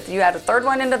fine. But if you add a 3rd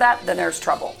one into that, then there's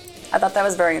trouble. I thought that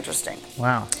was very interesting.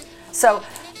 Wow. So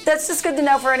that's just good to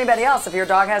know for anybody else. If your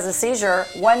dog has a seizure,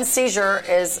 1 seizure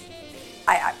is,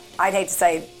 I'd hate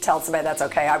to tell somebody that's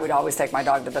okay. I would always take my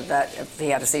dog to the vet if he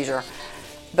had a seizure.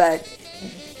 But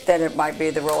then it might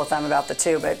be the rule of thumb about the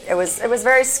 2. But it was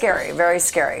very scary,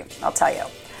 I'll tell you.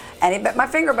 And he bit my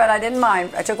finger, but I didn't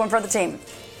mind. I took one for the team.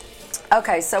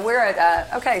 Okay, so we're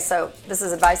at, so this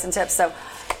is advice and tips. So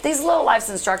these little Life's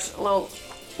Little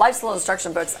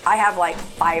Instruction books, I have like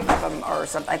 5 of them or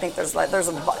something. I think there's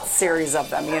a series of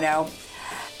them,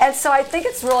 And so I think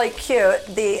it's really cute,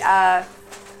 the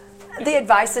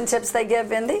advice and tips they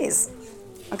give in these,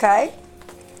 okay?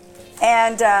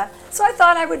 And so I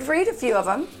thought I would read a few of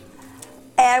them,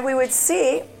 and we would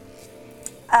see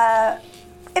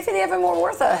if any of them were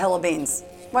worth a hill of beans.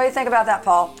 What do you think about that,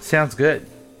 Paul? Sounds good.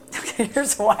 Okay,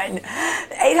 here's one.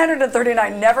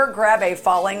 839, never grab a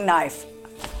falling knife.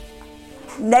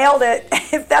 Nailed it.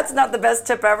 If that's not the best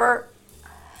tip ever,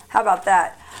 how about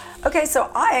that? Okay, so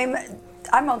I'm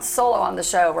on solo on the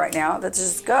show right now. That's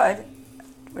just good,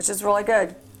 which is really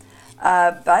good.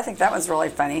 But I think that one's really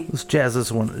funny. Let's jazz this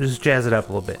one. Just jazz it up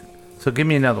a little bit. So give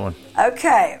me another one.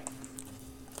 Okay.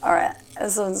 All right.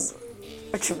 This one's,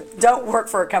 don't work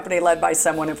for a company led by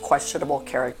someone of questionable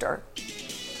character.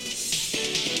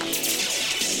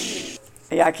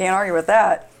 Yeah, I can't argue with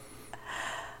that.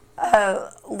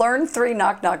 Learn 3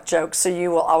 knock-knock jokes so you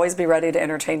will always be ready to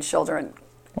entertain children.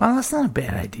 Well, that's not a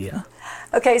bad idea.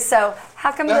 Okay, so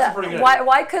how come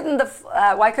why couldn't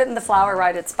the flower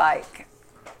ride its bike?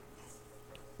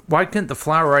 Why couldn't the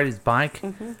flower ride his bike?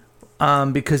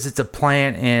 Mm-hmm. Because it's a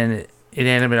plant and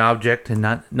inanimate object and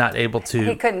not able He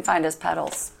to. couldn't find his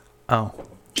pedals. Oh,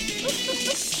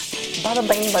 Bada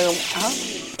bing boom. Huh?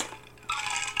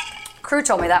 Crew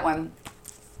told me that one.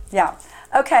 Yeah.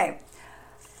 Okay.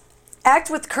 Act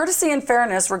with courtesy and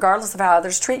fairness regardless of how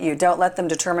others treat you. Don't let them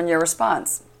determine your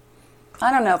response.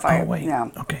 I don't know if I... oh wait. Yeah.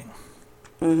 Okay.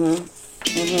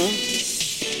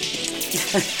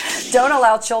 Don't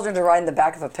allow children to ride in the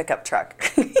back of a pickup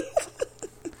truck.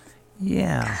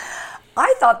 Yeah.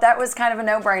 I thought that was kind of a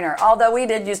no-brainer. Although we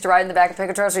did used to ride in the back of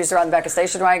pickup trucks, we used to ride in the back of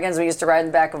station wagons, we used to ride in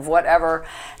the back of whatever,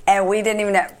 and we didn't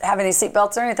even have any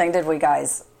seatbelts or anything, did we,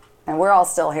 guys? And we're all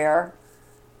still here.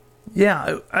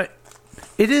 Yeah.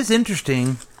 It is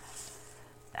interesting.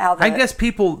 I guess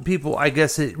people. I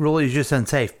guess it really is just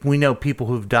unsafe. We know people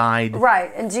who've died.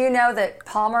 Right. And do you know that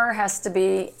Palmer has to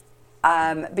be,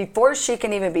 before she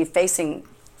can even be facing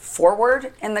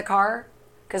forward in the car,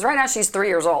 because right now she's 3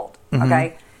 years old,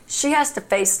 okay? She has to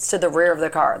face to the rear of the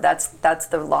car. That's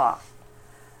the law.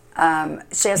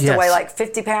 She has to weigh like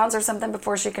 50 pounds or something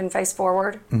before she can face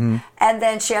forward. And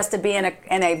then she has to be in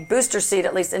a booster seat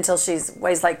at least until she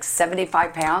weighs like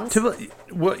 75 pounds.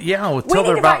 Well, yeah, until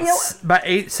they're about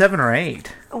 7 or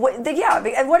 8. Yeah,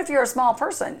 and what if you're a small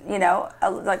person,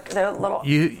 like the little...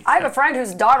 I have a friend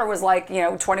whose daughter was like,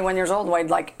 21 years old and weighed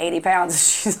like 80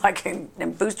 pounds. She's like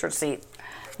in booster seat.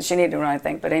 She needed one, I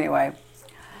think, but anyway.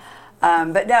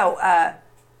 But no,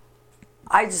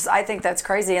 I think that's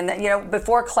crazy. And that,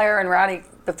 before Claire and Rowdy,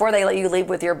 before they let you leave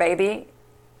with your baby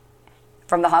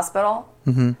from the hospital,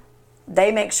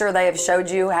 they make sure they have showed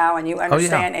you how, and you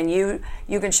understand, and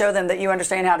you can show them that you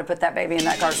understand how to put that baby in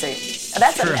that car seat. And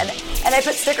that's and they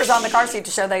put stickers on the car seat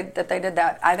to show that they did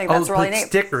that. I think that's really neat.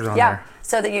 Stickers on there.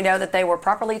 So that you know that they were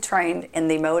properly trained in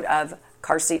the mode of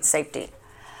car seat safety.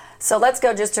 So let's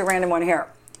go just to a random one here.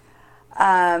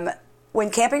 When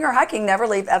camping or hiking, never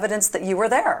leave evidence that you were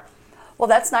there. Well,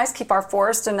 that's nice. Keep our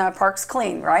forests and parks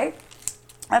clean, right?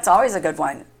 That's always a good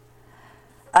one.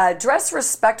 Dress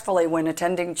respectfully when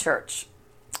attending church.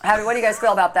 What do you guys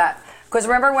feel about that? Because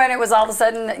remember when it was all of a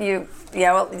sudden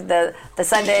the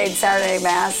Sunday, Saturday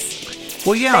mass.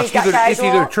 Well, yeah, if you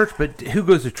go to church, but who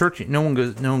goes to church? No one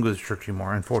goes to church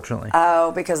anymore, unfortunately.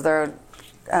 Oh, because they're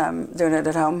doing it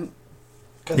at home.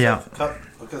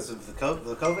 Because of the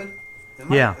COVID. Is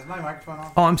my microphone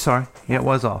off? Oh, I'm sorry. Yeah, it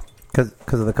was off.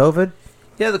 Because of the COVID?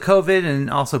 Yeah, the COVID,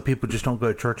 and also people just don't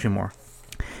go to church anymore.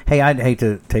 Hey, I'd hate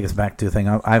to take us back to a thing.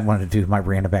 I wanted to do my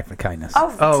random act of kindness.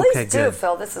 Oh, please okay, do, good.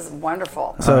 Phil. This is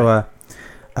wonderful. So,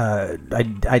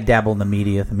 I dabble in the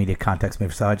media context.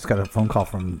 So I just got a phone call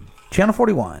from Channel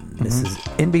 41. This is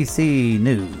NBC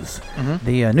News,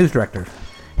 the news director.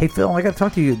 Hey, Phil, I got to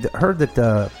talk to you. Heard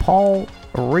that Paul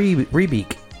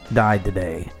Rebeek died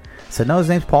today. So no, his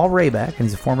name's Paul Rayback, and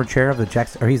he's a former chair of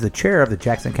he's the chair of the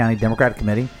Jackson County Democratic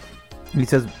Committee. And he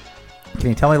says, "Can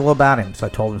you tell me a little about him?" So I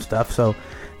told him stuff. So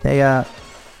they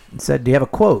said, "Do you have a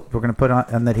quote we're going to put on?"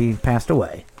 And that he passed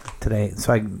away today.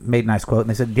 So I made a nice quote, and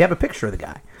they said, "Do you have a picture of the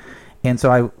guy?" And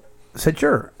so I said,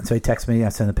 "Sure." And so he texted me. I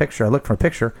sent the picture. I looked for a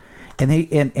picture.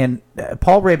 And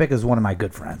Paul Raybeck is one of my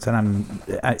good friends, and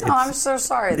I'm so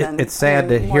sorry. Then it's sad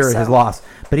to hear his loss,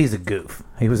 but he's a goof.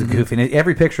 He was a goof, and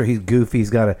every picture he's goofy. He's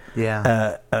got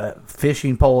a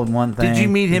fishing pole in one thing. Did you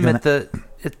meet him at the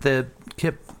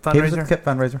KIP fundraiser? He was at the KIP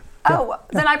fundraiser. Oh,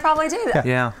 then I probably did.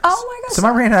 Yeah. Oh my gosh. So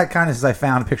my random act of kindness is I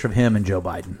found a picture of him and Joe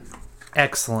Biden.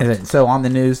 Excellent. So on the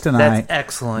news tonight, that's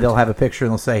excellent. They'll have a picture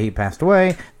and they'll say he passed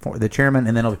away for the chairman,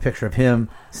 and then it'll be a picture of him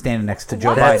standing next to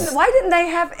Joe Biden. Why didn't they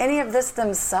have any of this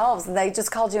themselves? They just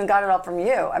called you and got it all from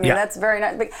you. I mean, that's very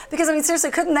nice. Because I mean,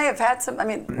 seriously, couldn't they have had some? I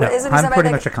mean, no, isn't I'm pretty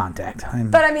much a contact.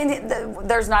 But I mean,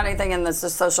 there's not anything in this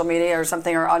social media or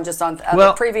something, or on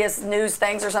the previous news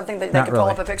things or something that they could pull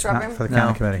up a picture of him. For the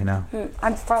county committee, no.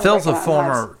 Phil's a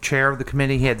former chair of the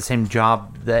committee. He had the same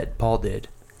job that Paul did,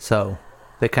 so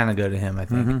they kind of go to him, I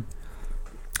think.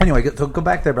 Anyway, so go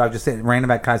back there, but I was just saying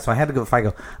random act guys. So I had to go. If I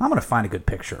go, I'm going to find a good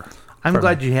picture. I'm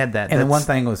glad you had that. And the one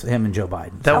thing was him and Joe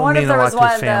Biden. I wonder if there was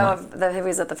one that he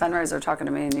was at the fundraiser talking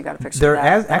to me, and you got a picture. There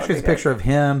of that. Actually is a picture of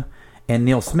him and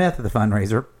Neil Smith at the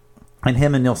fundraiser, and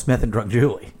him and Neil Smith and Drunk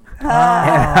Julie. And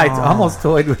I almost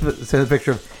toyed with the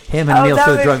picture of him and Neil Smith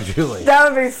and Drunk Julie.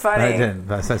 That would be funny. I didn't.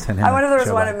 But I sent him. I wonder if there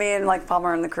was one of me and like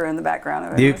Palmer and the crew in the background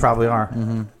of it. You probably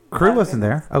are. Crew wasn't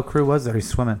there. Oh, Crew was there. He's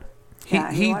swimming.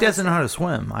 He doesn't know how to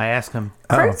swim. I asked him.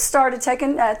 Crew started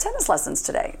taking tennis lessons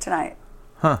tonight.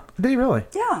 Huh. Did he really?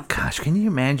 Yeah. Gosh, can you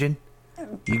imagine?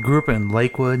 You grew up in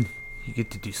Lakewood. You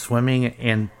get to do swimming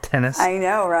and tennis. I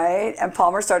know, right? And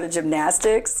Palmer started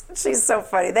gymnastics. She's so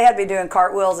funny. They had me doing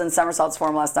cartwheels and somersaults for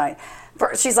him last night.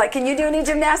 She's like, "Can you do any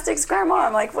gymnastics, Grandma?"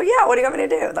 I'm like, "Well, yeah. What do you want me to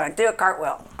do?" They're like, "Do a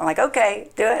cartwheel." I'm like, "Okay,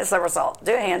 do a somersault,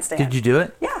 do a handstand." Did you do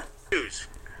it? Yeah.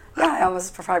 Yeah, I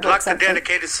almost probably broke Like the something.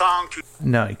 dedicated song to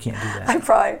No, you can't do that. I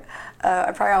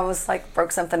probably almost like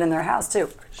broke something in their house too.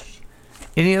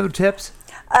 Any other tips?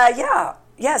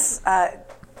 Yes.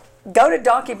 Go to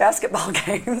donkey basketball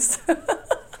games.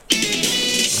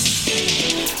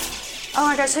 Oh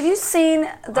my gosh, have you seen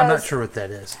those? I'm not sure what that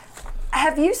is.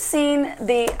 Have you seen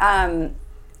the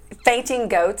fainting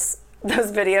goats?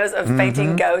 Those videos of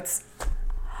fainting goats?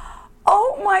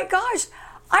 Oh my gosh.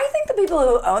 I think the people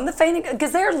who own the fainting,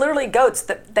 because they're literally goats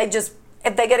that they just,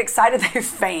 if they get excited, they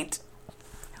faint,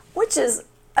 which is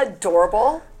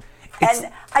adorable. And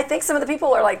I think some of the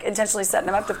people are like intentionally setting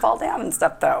them up to fall down and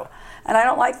stuff, though. And I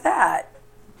don't like that.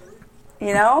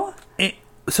 You know?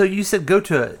 So you said go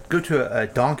to a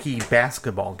donkey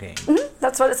basketball game. Mm-hmm.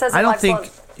 That's what it says. I in don't Life's think. Long.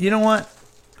 You know what?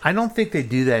 I don't think they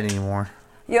do that anymore.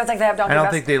 You don't think they have donkey I don't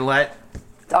basketball? think they let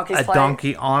Donkeys a play?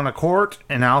 donkey on a court,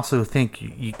 and I also think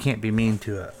you can't be mean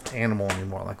to an animal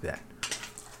anymore like that.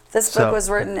 This book was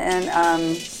written in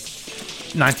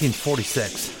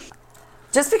 1946.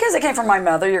 just because it came from my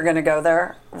mother, you're going to go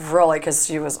there, really, because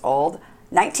she was old.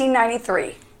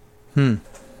 1993.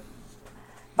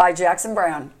 By Jackson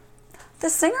Brown. The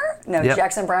singer? No, Yep.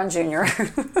 Jackson Brown Jr.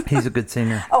 He's a good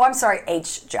singer. Oh, I'm sorry,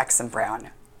 H. Jackson Brown.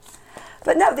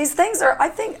 But no, these things are, I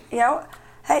think,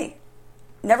 hey,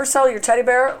 never sell your teddy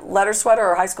bear, letter sweater,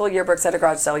 or high school yearbooks at a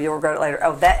garage sale. You'll regret it later.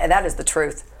 Oh, that is the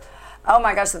truth. Oh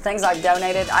my gosh, the things I've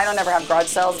donated. I don't ever have garage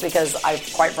sales because I,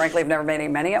 quite frankly, have never made any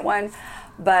money at one.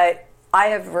 But I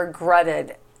have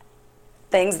regretted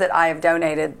things that I have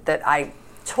donated that I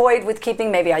toyed with keeping.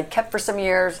 Maybe I kept for some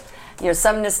years,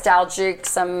 some nostalgic,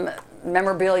 some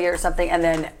memorabilia or something, and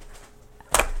then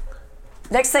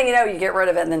next thing you know, you get rid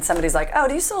of it, and then somebody's like, "Oh,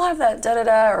 do you still have that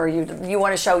da-da-da?" Or you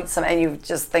want to show some, and you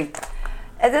just think,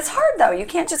 it's hard, though. You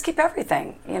can't just keep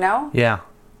everything, Yeah.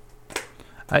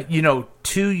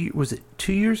 Was it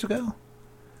 2 years ago?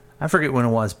 I forget when it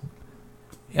was.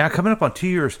 Yeah, coming up on 2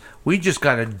 years, we just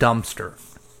got a dumpster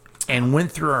and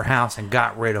went through our house and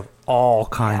got rid of all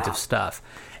kinds of stuff.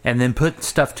 And then put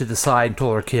stuff to the side and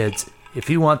told our kids, if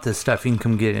you want this stuff, you can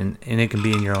come get it, and it can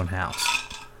be in your own house.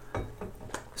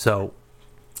 So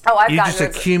I've you gotten just rid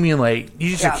of- accumulate. You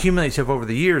just accumulate stuff over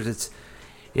the years.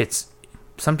 It's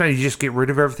sometimes you just get rid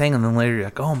of everything, and then later you're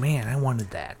like, oh man, I wanted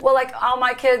that. Well, like all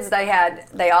my kids,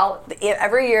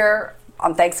 every year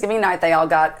on Thanksgiving night, they all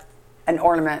got an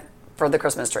ornament for the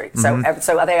Christmas tree.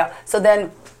 So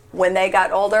then when they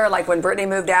got older, like when Brittany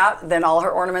moved out, then all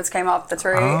her ornaments came off the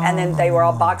tree, and then they were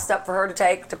all boxed up for her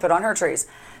to put on her trees.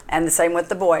 And the same with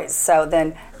the boys. So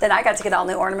then I got to get all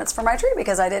new ornaments for my tree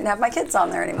because I didn't have my kids on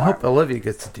there anymore. I hope Olivia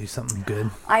gets to do something good.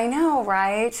 I know,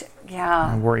 right?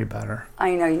 Yeah. I worry about her.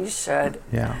 I know, you should.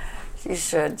 Yeah. You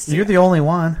should. You're the only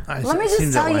one. Let me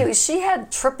just tell you, she had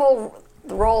triple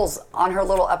rolls on her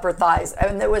little upper thighs,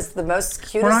 and it was the most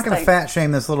cutest We're not going to thing. fat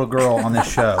shame this little girl on this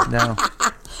show. No.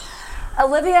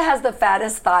 Olivia has the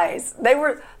fattest thighs. They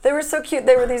were so cute.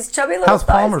 They were these chubby little How's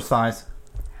thighs. Palmer's size?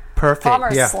 Perfect.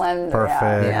 Palmer's Yeah, slender.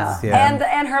 perfect, Yeah.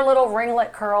 yeah. And her little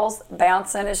ringlet curls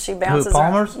bouncing as she Who, bounces.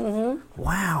 Palmer's? Mm-hmm.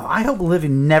 Wow. I hope Olivia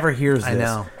never hears this. I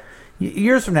know.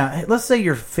 Years from now, let's say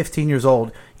you're 15 years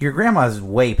old. Your grandma's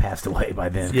way passed away by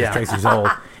then because Yeah. Tracy's old.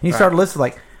 And you start listening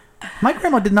like, my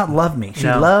grandma did not love me. She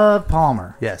No. loved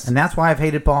Palmer. Yes. And that's why I've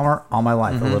hated Palmer all my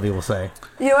life, Olivia will say.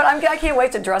 You know what? I can't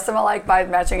wait to dress them alike, buy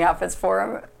matching outfits for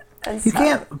them. And You stuff.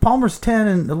 can't. Palmer's 10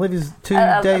 and Olivia's 2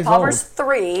 days Palmer's old.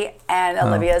 3 and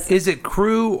Olivia's Is it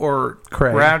Crew or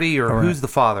Craig. Rowdy or Correct. who's the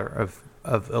father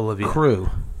of Olivia? Crew.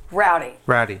 Rowdy.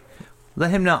 Rowdy.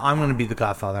 Let him know I'm going to be the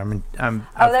godfather. They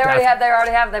already have.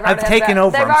 I've taken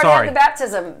over, They've I'm already sorry. had the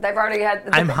baptism. They've already had.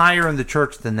 I'm higher in the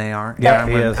church than they are. Yeah, I'm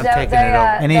he is. I'm No, taking they, it over.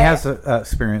 And he They- has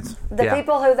experience. The Yeah.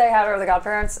 people who they had are the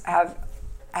godparents have.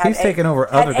 He's taken over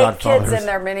other had 8 kids godfathers. in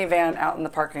their minivan out in the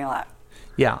parking lot.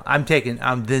 Yeah, I'm taking.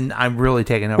 Then I'm really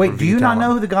taking over. Wait, if do you tell not know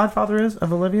him. who the godfather is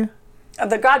of Olivia?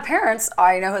 The godparents,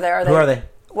 I know who they are. Who are they?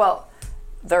 Well,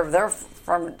 they're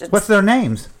from What's their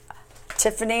names?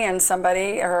 Tiffany and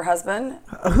somebody, her husband.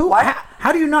 Who? Why?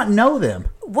 How do you not know them?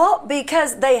 Well,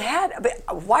 because they had.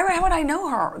 Why would I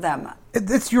know them?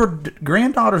 It's your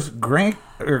granddaughter's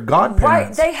godparents.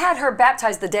 Right, they had her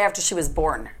baptized the day after she was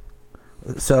born.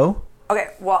 So? Okay,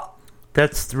 well,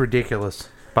 That's ridiculous.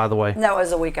 By the way, no, it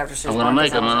was a week after she was born. I'm gonna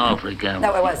make him because an I was- offer again.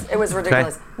 No, it was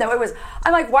ridiculous. Okay. No, it was.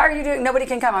 I'm like, why are you doing? Nobody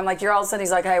can come. I'm like, you're all of a sudden.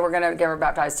 He's like, hey, we're gonna get her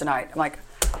baptized tonight. I'm like,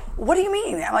 what do you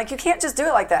mean? I'm like, you can't just do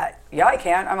it like that. Yeah, I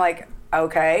can. I'm like,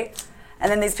 okay. And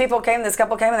then this couple came,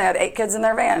 and they had 8 kids in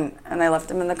their van, and they left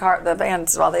them in the van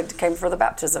while they came for the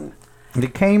baptism. They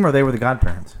came, or they were the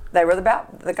godparents? They were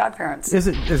the godparents. Is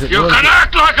it? You can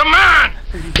act like a man!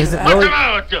 Is it really?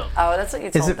 Oh, that's what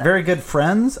you told Is it them. very good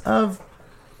friends of?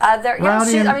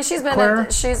 Rowdy and she's been. Claire?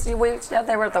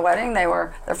 They were at the wedding.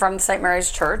 They're from St. Mary's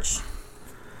Church,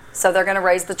 so they're going to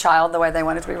raise the child the way they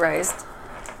want it to be raised.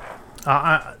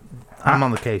 I'm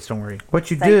on the case. Don't worry.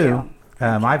 What you Thank do? you.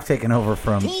 I've taken over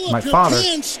from Pull my up your father.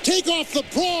 pants, take off the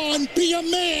bra, and be a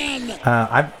man.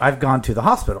 I've gone to the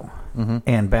hospital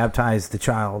and baptized the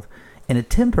child in a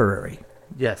temporary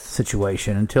Yes.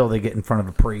 situation until they get in front of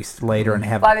a priest later and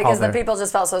have. Why? Because all the their- people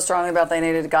just felt so strongly about they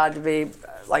needed God to be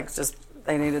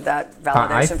they needed that I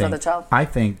validation for the child. I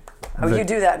think. Oh, that- you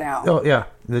do that now? Oh yeah.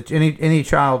 Any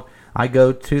child, I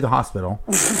go to the hospital.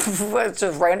 With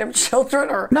just random children,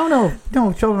 or No,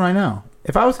 children I know.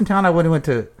 If I was in town, I would have went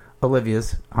to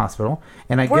Olivia's hospital,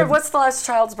 and what's the last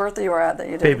child's birthday you were at that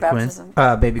you did Baby Quinn.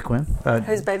 baptism? Baby Quinn.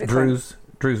 Who's Baby Quinn?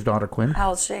 Drew's daughter Quinn. How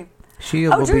old's she? She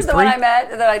Oh, will Drew's be the one 3. I met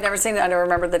that I'd never seen. I never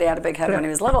remembered that he had a big head when he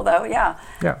was little, though. Yeah.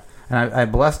 Yeah, and I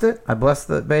blessed it. I blessed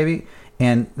the baby,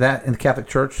 and that in the Catholic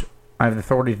Church, I have the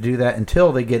authority to do that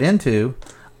until they get into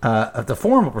the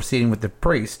formal proceeding with the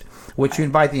priest, which you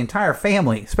invite the entire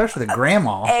family, especially the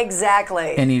grandma,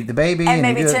 Exactly. and the baby, and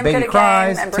maybe you do it, Tim baby could have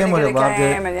cries. came, and Tim Brittany would could have have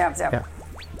loved came, it. and Yeah.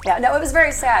 yeah. No, it was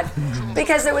very sad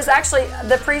because it was actually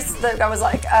the priest that I was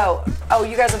like, oh,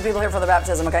 you guys are the people here for the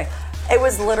baptism, okay? It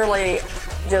was literally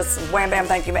just wham bam,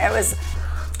 thank you. It was.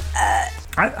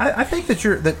 I think that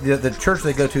the church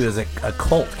they go to is a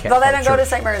cult Catholic Well, they don't go to church.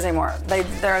 St. Mary's anymore.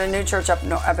 They're in a new church up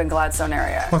in Gladstone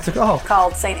area. What's it called?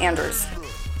 Called St. Andrews.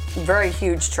 Very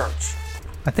huge church.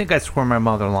 I think that's where my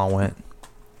mother-in-law went.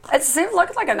 It seemed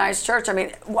looked like a nice church. I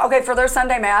mean, okay, for their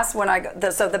Sunday Mass,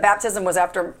 so the baptism was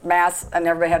after Mass, and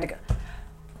everybody had to go.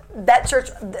 That church,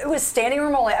 it was standing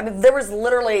room only. I mean, there was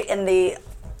literally in the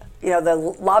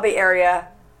lobby area,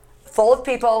 full of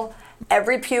people.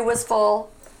 Every pew was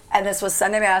full, and this was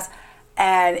Sunday Mass,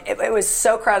 and it was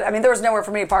so crowded. I mean, there was nowhere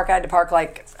for me to park. I had to park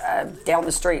down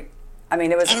the street. I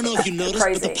mean, it was I don't know if you noticed,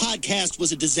 crazy. but the podcast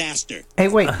was a disaster. Hey,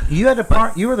 wait! You had to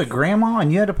park. You were the grandma,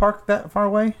 and you had to park that far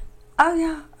away. Oh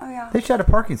yeah. They should have a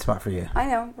parking spot for you. I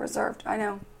know, reserved. I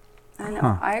know.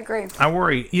 Huh. I agree. I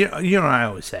worry. You know what I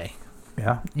always say.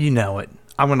 Yeah. You know it.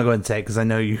 I'm going to go ahead and say it because I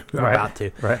know you're Right. about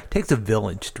to. Right. It takes a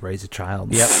village to raise a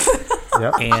child. Yep.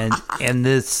 Yep. And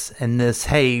this.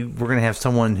 Hey, we're going to have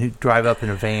someone who drive up in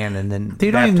a van and then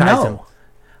You don't even baptize know. them.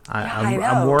 I know.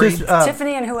 I'm worried. Does,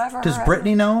 Tiffany and whoever. Does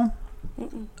Brittany know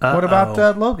him? What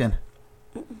about Logan?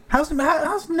 How's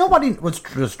nobody?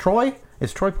 Was Troy?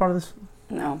 Is Troy part of this?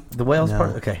 No. The Wales No.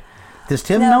 part? Okay. Does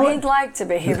Tim No, know he'd it? like to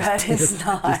be, but he's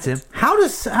not. Just him. How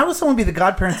does someone be the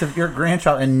godparents of your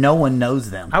grandchild and no one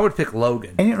knows them? I would pick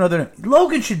Logan. And you don't know their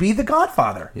Logan should be the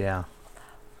godfather. Yeah.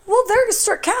 Well, they're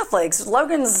strict Catholics.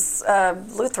 Logan's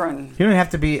Lutheran. You don't have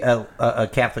to be a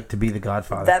Catholic to be the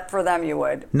godfather. That for them you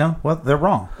would. No, well, they're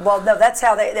wrong. Well, no, that's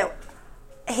how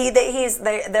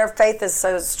their faith is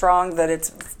so strong that it's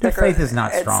Their thicker. faith is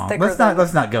not it's strong. thicker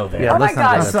Let's not go there. Yeah, Oh my let's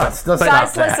not gosh. go there. Let's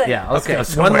Guys, stop that. listen. Yeah, let's go Okay,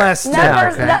 somewhere. one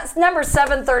last Number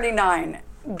 739.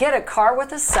 Get a car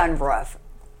with a sunroof.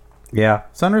 Yeah,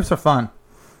 sunroofs are fun.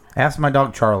 Ask my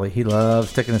dog Charlie. He loves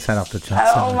sticking his head out the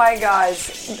Oh sunroof. my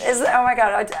gosh! Oh my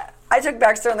god! I took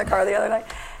Baxter in the car the other night,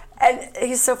 and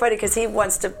he's so funny because he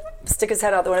wants to stick his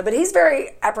head out the window, but he's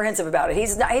very apprehensive about it.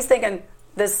 He's thinking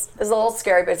this is a little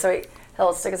scary, but so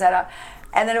he'll stick his head out,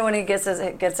 and then when he gets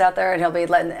out there, and he'll be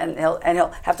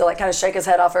he'll have to kind of shake his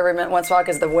head off every minute once in a while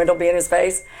because the wind will be in his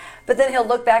face, but then he'll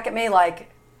look back at me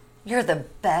like, "You're the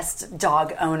best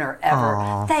dog owner ever.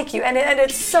 Aww. Thank you." And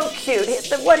it's so cute.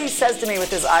 What he says to me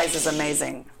with his eyes is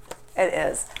amazing. It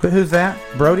is. But who's that?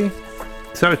 Brody?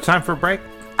 So it's time for a break.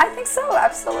 I think so.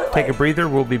 Absolutely. Take a breather.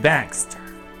 We'll be back.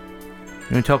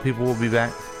 You want to tell people we'll be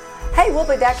back? Hey, we'll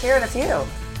be back here in a few.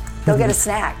 Go get a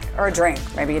snack or a drink.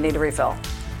 Maybe you need a refill.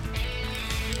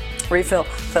 Refill.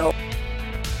 Fill.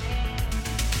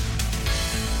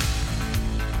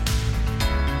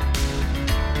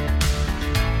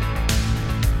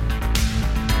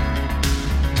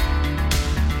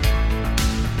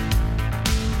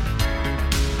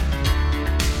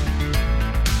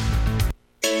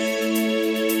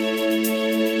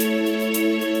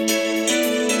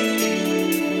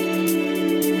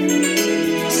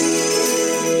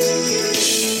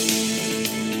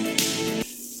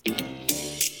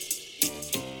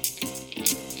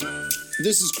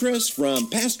 this is Chris from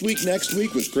Past Week Next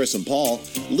Week with Chris and Paul.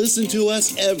 Listen to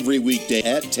us every weekday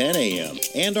at 10 a.m.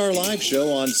 and our live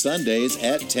show on Sundays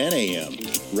at 10 a.m.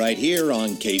 right here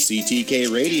on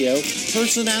KCTK Radio,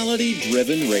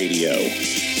 personality-driven radio.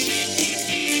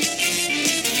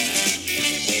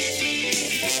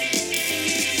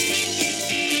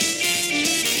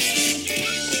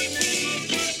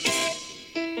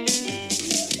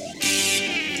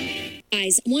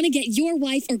 Want to get your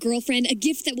wife or girlfriend a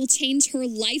gift that will change her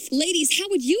life? Ladies, how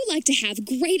would you like to have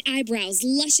great eyebrows,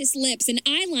 luscious lips, an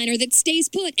eyeliner that stays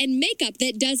put, and makeup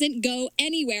that doesn't go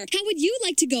anywhere? How would you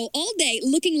like to go all day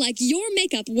looking like your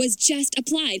makeup was just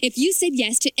applied? If you said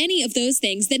yes to any of those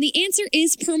things, then the answer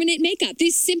is permanent makeup.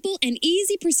 This simple and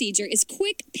easy procedure is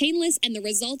quick, painless, and the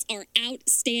results are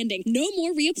outstanding. No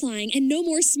more reapplying and no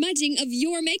more smudging of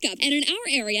your makeup. And in our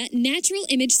area, Natural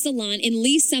Image Salon in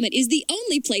Lee Summit is the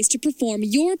only place to perform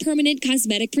your permanent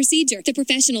cosmetic procedure. The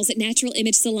professionals at Natural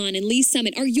Image Salon in Lee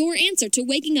Summit are your answer to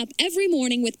waking up every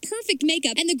morning with perfect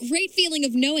makeup and the great feeling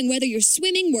of knowing whether you're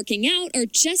swimming, working out, or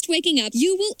just waking up,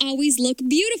 you will always look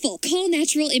beautiful. Call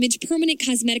Natural Image Permanent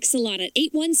Cosmetic Salon at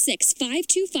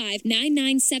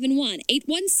 816-525-9971.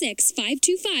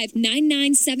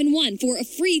 816-525-9971 for a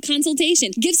free consultation.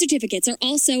 Gift certificates are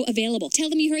also available. Tell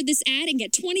them you heard this ad and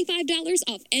get $25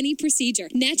 off any procedure.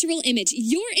 Natural Image,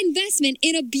 your investment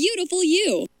in a beautiful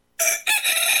you.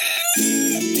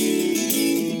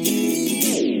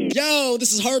 Yo,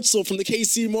 this is Hartzell from the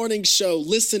KC Morning Show.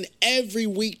 Listen every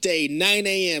weekday, 9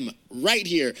 a.m., right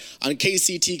here on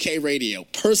KCTK Radio,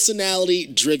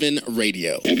 personality-driven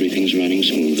radio. Everything's running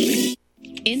smoothly.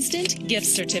 Instant gift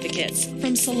certificates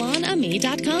from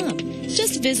SalonAmi.com.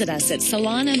 Just visit us at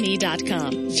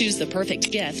SalonAmi.com. Choose the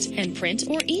perfect gift and print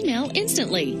or email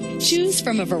instantly. Choose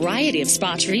from a variety of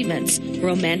spa treatments,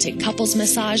 romantic couples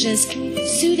massages,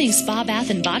 soothing spa bath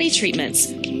and body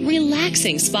treatments,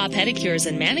 relaxing spa pedicures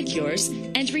and manicures,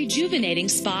 and rejuvenating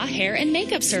spa hair and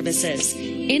makeup services.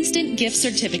 Instant gift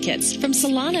certificates from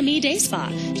SalonAmi Day Spa.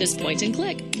 Just point and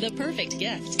click the perfect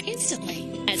gift instantly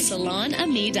at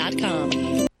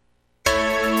SalonAmi.com.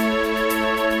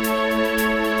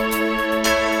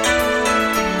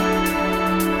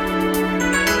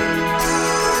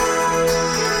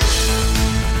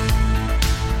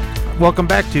 Welcome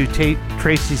back to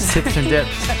Tracy's Tips and Dips.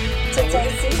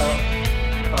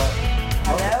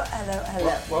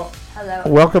 Hello.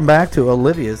 Welcome back to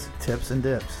Olivia's Tips and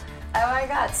Dips. Oh my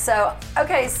God. So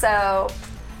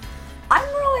I'm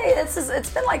really,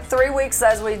 it's been like 3 weeks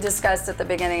as we discussed at the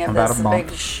beginning of About this a month.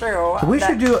 big show. We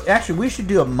should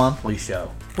do a monthly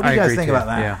show. What do you guys think about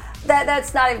that? Yeah.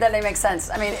 That's not even, that doesn't make sense.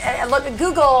 I mean, look,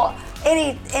 Google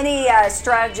any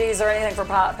strategies or anything for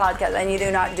podcast, and you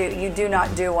do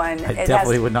not do one. I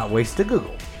definitely would not waste a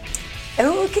Google.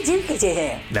 Who could you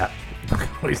here? No,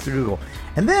 waste a Google.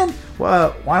 And then,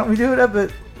 why don't we do it up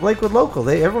at Lakewood Local?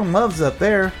 Everyone loves up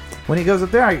there. When he goes up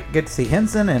there, I get to see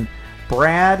Henson and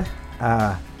Brad.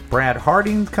 Brad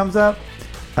Harding comes up.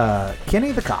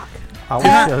 Kenny the Cock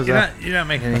always shows up. You're not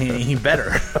making it any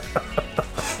better.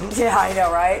 Yeah, I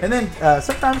know, right? And then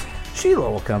sometimes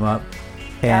Sheila will come up.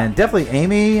 And definitely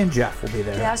Amy and Jeff will be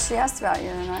there. Yeah, she asked about you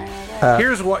and I.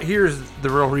 Here's the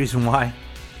real reason why.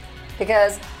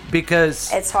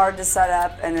 Because it's hard to set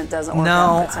up and it doesn't work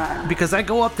all the time. Because I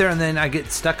go up there and then I get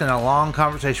stuck in a long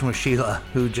conversation with Sheila,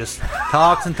 who just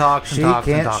talks and talks and she talks.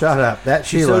 She can't and talks. shut up. That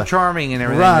She's Sheila so charming and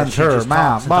everything. Runs that she her just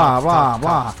mouth.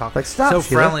 talks. Like, stop, so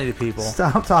Sheila. friendly to people.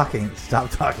 Stop talking.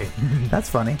 That's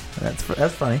funny.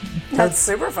 That's funny. That's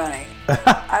super funny.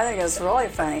 I think it's really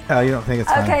funny. Oh, you don't think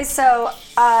it's funny? Okay, so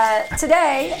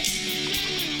today.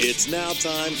 It's now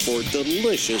time for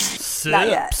delicious sips. Not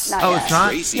yet. It's not?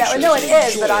 No, it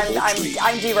is, but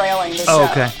I'm derailing the show. Oh,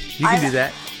 okay. You can do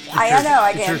that. I know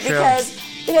I can because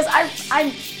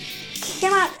I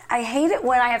cannot. I hate it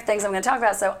when I have things I'm going to talk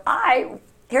about. So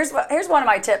here's one of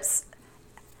my tips: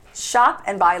 shop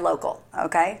and buy local.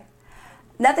 Okay,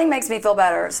 nothing makes me feel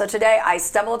better. So today I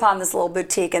stumble upon this little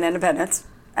boutique in Independence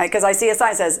because I see a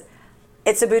sign that says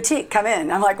it's a boutique. Come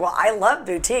in. I'm like, well, I love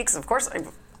boutiques. Of course,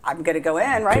 I'm going to go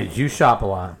in, right? Because you shop a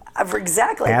lot.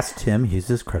 Exactly. Ask Tim, use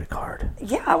his credit card.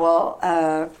 Yeah, well,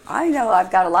 I know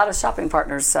I've got a lot of shopping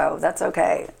partners, so that's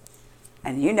okay.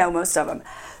 And you know most of them.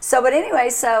 So, but anyway,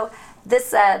 so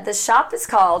this the shop is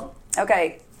called,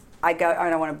 I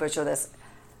don't want to butcher this.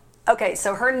 Okay,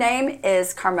 so her name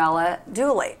is Carmela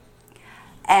Dooley.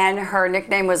 And her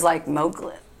nickname was like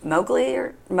Mowgli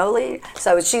or Mowgli.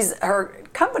 So her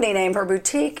company name, her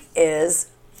boutique is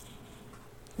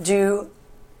Dumo.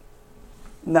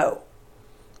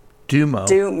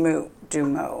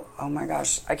 Dumo. Oh my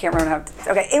gosh, I can't remember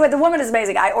how. Okay, anyway, the woman is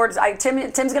amazing.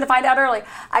 Tim's going to find out early.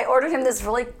 I ordered him this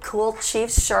really cool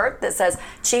Chiefs shirt that says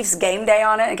Chiefs Game Day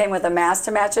on it. It came with a mask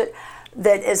to match it.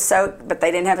 That is but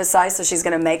they didn't have his size, so she's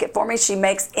going to make it for me. She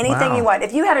makes anything you want.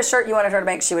 If you had a shirt you wanted her to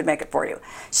make, she would make it for you.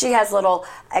 She has little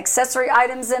accessory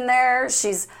items in there.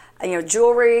 She's,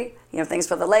 jewelry, things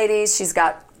for the ladies. She's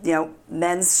got,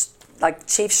 men's like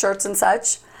Chiefs shirts and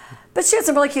such. But she has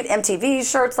some really cute MTV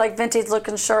shirts, like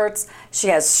vintage-looking shirts. She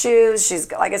has shoes.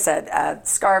 She's, like I said,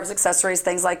 scarves, accessories,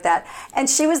 things like that. And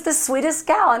she was the sweetest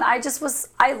gal. And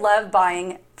I love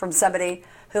buying from somebody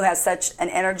who has such an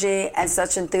energy and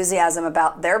such enthusiasm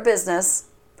about their business.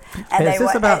 And is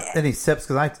this about any sips?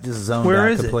 Because I just zoned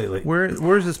out completely.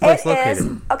 Where's this place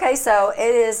located? Okay, so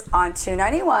it is on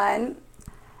 291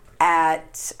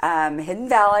 at Hidden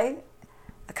Valley.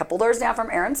 A couple doors down from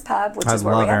Aaron's Pub, which is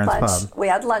where we had lunch. We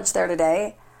had lunch there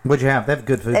today. What'd you have? They have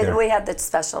good food there. We had the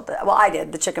special. Well, I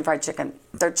did the fried chicken.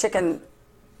 Their chicken,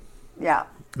 yeah.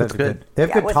 That's good. They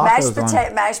have good with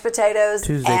tacos mashed potatoes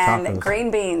Tuesday and tacos. green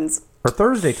beans. Or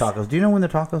Thursday tacos. Do you know when the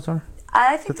tacos are?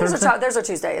 I think those are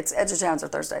Tuesday. It's Edge of Towns are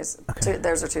Thursdays. Okay.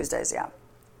 Those are Tuesdays. Yeah.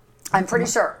 I'm pretty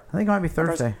sure. I think it might be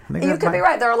Thursday. You could be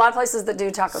right. There are a lot of places that do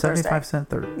Taco Thursday. 75-cent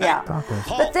yeah. tacos.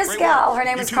 But this gal, her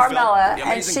name is Carmela,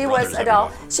 and she was a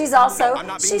doll. She's also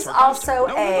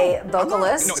a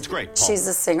vocalist. No, it's great. She's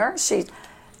a singer. She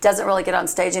doesn't really get on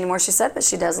stage anymore, she said, but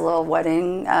she does a little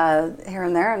wedding here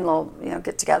and there and little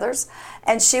get-togethers.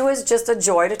 And she was just a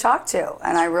joy to talk to,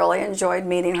 and I really enjoyed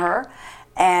meeting her.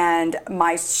 And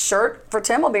my shirt for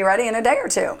Tim will be ready in a day or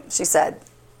two, she said,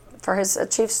 for his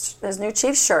new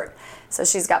Chiefs shirt. So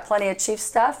she's got plenty of Chiefs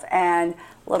stuff and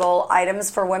little items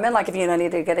for women, like if you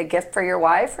need to get a gift for your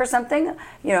wife or something,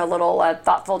 a little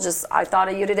thoughtful, I thought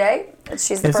of you today.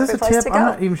 She's the perfect place to go. I'm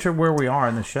not even sure where we are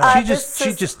in the show.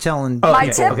 She's just telling. My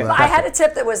tip, gotcha. I had a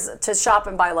tip that was to shop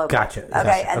and buy local. Gotcha.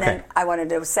 Okay, and then I wanted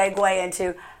to segue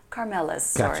into Carmela's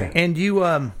story. Gotcha. And you,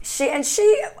 okay,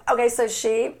 so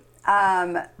she,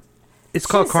 it's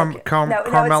called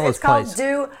Carmela's Place.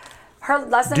 Her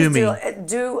last name is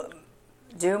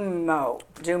Dumo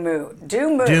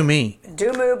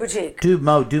Boutique.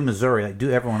 Do Missouri. Like, do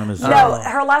everyone in Missouri. No,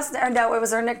 her last name, it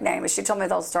was her nickname. She told me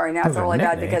the whole story. Now I feel really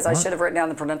bad because I should have written down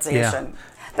the pronunciation.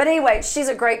 Yeah. But anyway, she's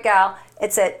a great gal.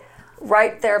 It's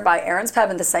right there by Aaron's Pub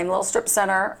in the same little strip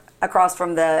center across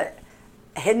from the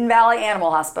Hidden Valley Animal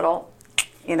Hospital.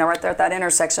 Right there at that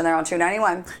intersection there on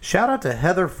 291. Shout out to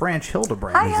Heather French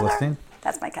Hildebrand who's Heather. listening.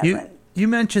 That's my cousin. You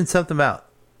mentioned something about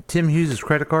Tim Hughes'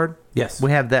 credit card? Yes.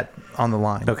 We have that on the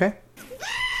line. Okay.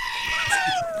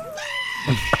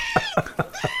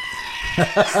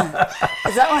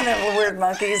 Is that one of the weird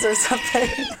monkeys or something?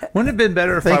 Wouldn't it have been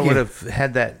better if I would have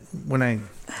had that when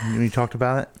you talked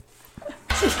about it?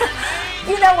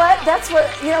 You know what?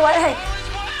 Hey,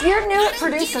 you're new at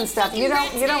producing stuff. You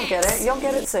don't get it. You'll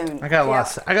get it soon. I got a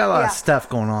lot of stuff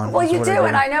going on. Well, you do,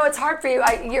 and I know it's hard for you.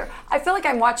 I feel like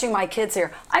I'm watching my kids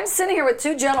here. I'm sitting here with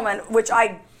two gentlemen, which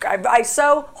I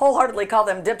so wholeheartedly call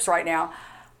them dips right now.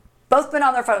 Both been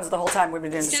on their phones the whole time we've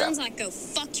been doing the show. Sounds like go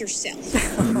fuck yourself.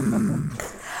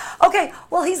 Okay,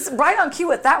 well, he's right on cue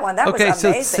with that one. That was amazing.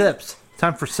 Okay, so sips.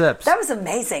 Time for sips. That was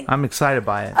amazing. I'm excited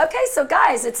by it. Okay, so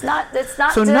guys, it's not.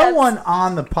 So no one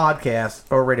on the podcast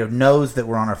or radio knows that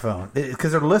we're on our phone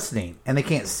because they're listening and they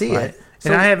can't see it.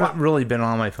 So and I haven't really been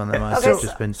on my phone that much.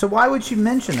 Okay, so why would you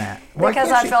mention that?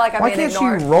 Because I feel like I'm being ignored.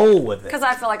 Why can't you roll with it? Because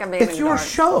I feel like I'm being ignored. It's your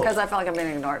show. Because I feel like I'm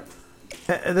being ignored.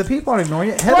 The people aren't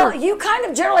ignoring it. Well, you kind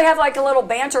of generally have like a little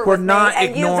banter with me,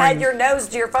 and you've had your nose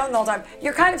to your phone the whole time.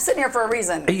 You're kind of sitting here for a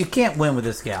reason. You can't win with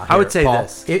this gal here, I would say Paul.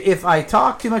 this. If I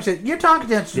talk too much, you're talking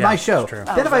to my show. True.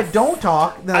 Then if I don't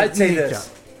talk, then I'd say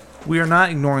this. We are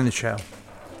not ignoring the show.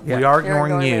 Yeah. We are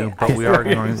ignoring you, but we are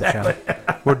ignoring the show.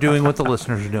 We're doing what the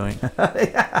listeners are doing.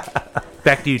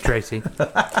 Back to you, Tracy.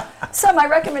 So my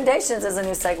recommendations is a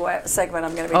new segment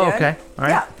I'm going to be doing. Okay. All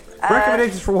right. Yeah.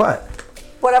 Recommendations for what?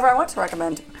 Whatever I want to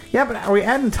recommend. Yeah, but are we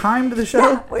adding time to the show?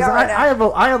 Yeah, we are right now.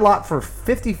 I have a lot for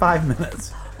 55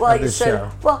 minutes. Well, of this show.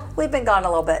 Well, we've been gone a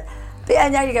little bit.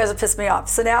 And now you guys have pissed me off.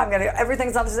 So now I'm going to,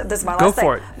 everything's on this is my last thing.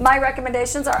 Go for it. My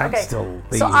recommendations are, okay. So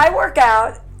I work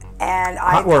out, and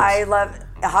I love,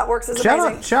 Hot Works is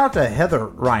amazing. Shout out to Heather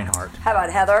Reinhardt. How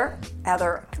about Heather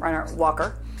Reinhardt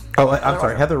Walker? Oh, I'm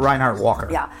sorry, Heather Reinhardt Walker.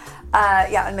 Yeah.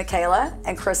 And Michaela,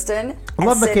 and Kristen, I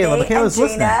love Michaela. Michaela's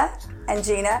listening. And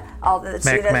Gina.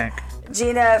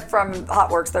 Gina from Hot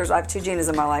Works. I have two Ginas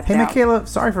in my life now. Hey, Michaela,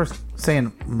 sorry for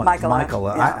saying Michaela.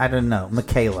 Yeah. I didn't know.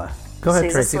 Michaela. Go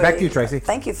ahead, Tracy. Back to you, Tracy.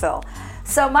 Thank you, Phil.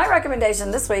 So my recommendation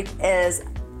this week is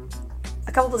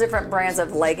a couple of different brands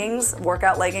of leggings,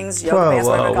 workout leggings, yoga pants,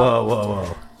 whatever you call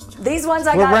them. These ones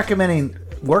I We're got. recommending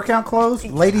workout clothes,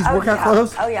 ladies' workout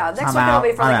clothes. Oh yeah, next I'm week out.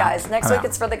 it'll be for I'm the out. guys. Next I'm week out.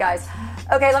 it's for the guys.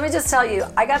 Okay, let me just tell you,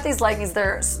 I got these leggings.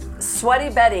 They're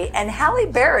Sweaty Betty, and Halle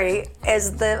Berry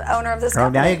is the owner of this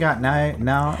Oh, company.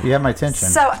 now you have my attention.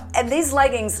 So, and these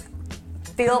leggings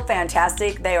feel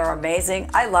fantastic. They are amazing.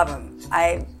 I love them.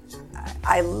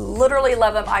 I literally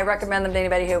love them. I recommend them to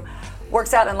anybody who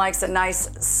works out and likes a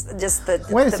nice, just the.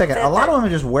 Wait a the second. fit A lot of that- women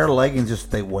just wear leggings just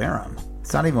they wear them.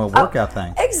 It's not even a workout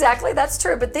thing. Exactly, that's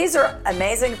true. But these are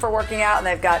amazing for working out, and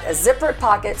they've got a zippered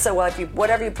pocket. So if you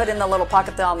whatever you put in the little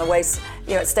pocket on the waist,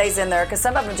 it stays in there. Because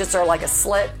some of them just are like a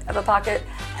slit of a pocket.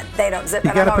 They don't zip. You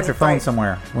and got I'm to put always your phone afraid.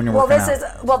 somewhere when you're Well, working this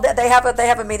out. is they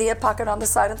have a media pocket on the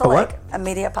side of the A leg. what? A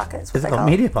media pocket. Is it called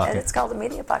media pocket? It's called a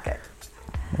media pocket.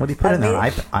 What do you put a in there?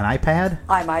 media- An iPad?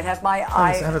 I might have my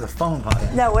How does the phone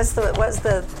pocket? No, what's the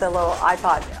little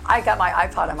iPod? I got my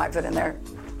iPod. I might put in there.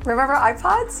 Remember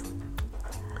iPods?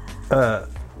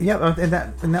 Yeah, and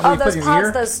that Oh, what you those put in your pods,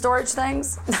 ear? those storage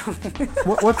things.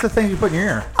 What's the thing you put in your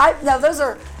ear? No, those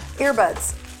are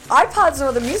earbuds. iPods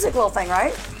are the music little thing,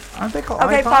 right? Aren't they called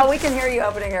Okay, iPods? Paul, we can hear you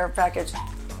opening your package.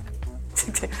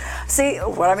 See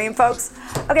what I mean, folks?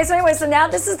 Okay, so anyway, so now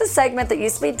this is the segment that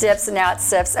used to be dips and now it's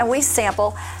sips, and we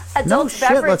sample adult No shit,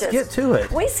 beverages. let's get to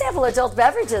it. We sample adult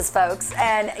beverages, folks,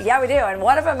 and yeah, we do. And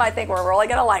one of them I think we're really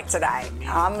going to like today.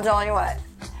 I'm telling you what.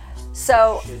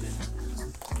 So,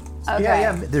 okay.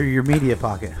 Yeah, they're your media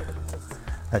pocket.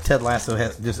 Ted Lasso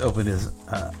just opened his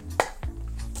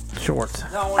shorts.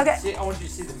 No, I want, Okay. I want you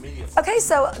to see the media. Okay,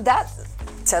 so that's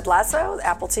Ted Lasso,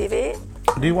 Apple TV.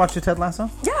 Do you watch the Ted Lasso?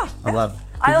 Yeah. I love.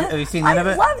 Have you seen the end of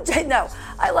it?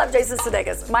 I love Jason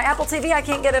Sudeikis. My Apple TV, I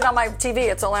can't get it on my TV.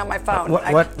 It's only on my phone.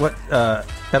 What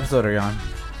episode are you on?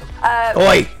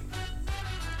 Oi!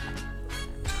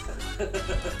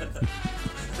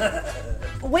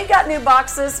 We got new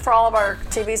boxes for all of our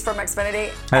TVs from Xfinity.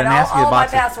 I didn't ask you all the my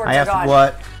boxes. passwords I are asked gone.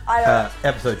 what I don't-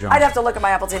 episode you're on. I'd have to look at my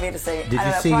Apple TV to see. Did I you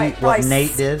don't know, see probably- what probably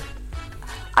Nate did?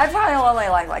 I probably only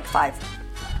like 5.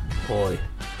 Boy.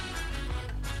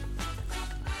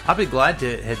 I'll be glad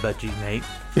to headbutt you, Nate.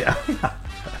 Yeah.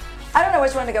 I don't know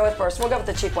which one to go with first. We'll go with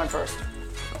the cheap one first.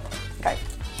 Okay.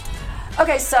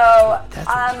 Okay, so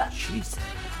I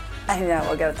know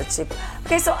we'll go with the cheap one.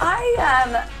 Okay, so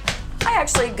I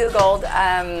actually Googled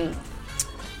I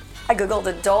Googled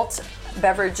adult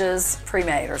beverages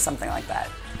pre-made or something like that.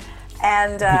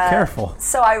 And Be careful.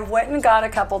 So I went and got a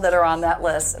couple that are on that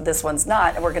list. This one's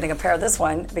not, and we're going to compare this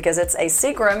one because it's a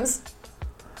Seagram's.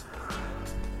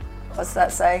 What's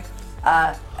that say?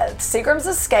 Seagram's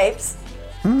Escapes.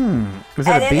 Was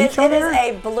that a beach on It there? is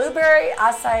a blueberry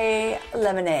acai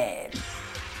lemonade.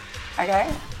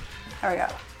 Okay, there we go.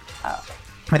 Oh,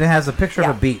 And it has a picture of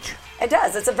a beach. it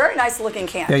does. It's a very nice looking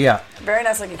can. Yeah. Very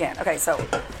nice looking can. Okay, so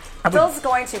Phil's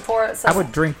going to pour it. So I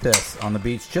would drink this on the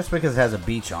beach just because it has a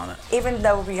beach on it. even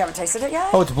though we haven't tasted it yet.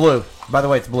 Oh, it's blue. By the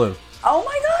way, it's blue. Oh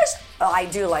my gosh! Oh, I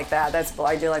do like that.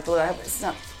 I do like blue. I hope it's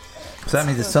not. So that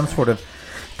means it's some sort of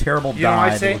terrible You know what I dye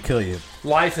that say? will kill you.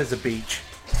 Life is a beach.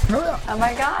 Oh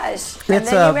my gosh! And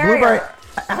It's then you marry blueberry. her.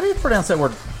 How do you pronounce that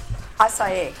word?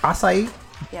 Acai. Acai?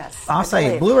 Yes. I Acai.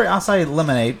 believe. Blueberry acai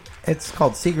lemonade. It's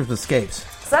called Seagram's Escapes.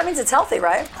 So that means it's healthy,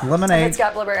 right? Lemonade. If it's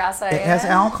got blueberry acai. It has in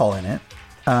it. alcohol in it.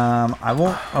 I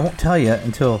won't tell you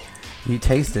until you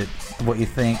taste it what you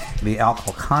think the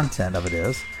alcohol content of it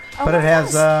is. Oh But my it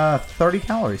has gosh. 30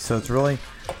 calories, so it's really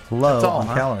low That's all, on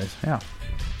huh? calories. Yeah.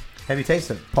 Have you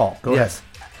tasted it, Paul? Go Yes.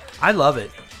 I love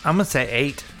it. I'm going to say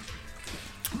 8.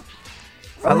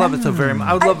 I love it so very much.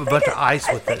 I would love a bunch of ice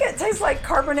I with think it tastes like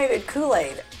carbonated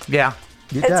Kool-Aid. Yeah.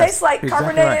 It It does. tastes like You're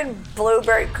exactly carbonated right.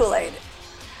 blueberry Kool-Aid.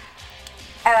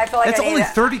 And I feel like It's I need only it.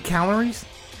 30 calories?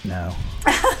 No.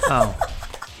 Oh.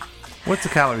 What's the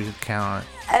calories count on it?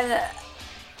 And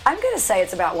I'm going to say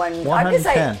it's about one. I'm going to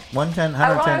say. 110. 110,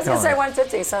 I 110 was going to say calories.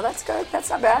 150, so that's good. That's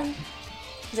not bad.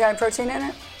 You got any protein in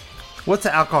it? What's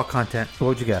the alcohol content? What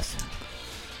would you guess?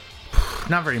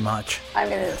 Not very much. I'm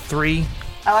going to. 3?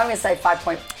 Oh, I'm going to say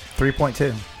 5.0.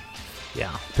 3.2. Yeah.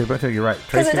 3.2, you're right.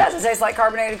 Because it Tracy? does. It tastes like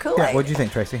carbonated Kool-Aid. Yeah, what'd you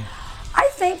think, Tracy? I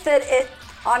think that it,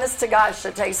 honest to gosh,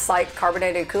 it tastes like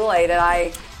carbonated Kool-Aid.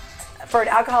 And for an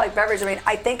alcoholic beverage, I mean,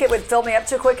 I think it would fill me up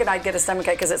too quick and I'd get a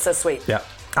stomachache because it's so sweet. Yeah.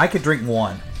 I could drink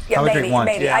one. Yeah, I would maybe, drink one.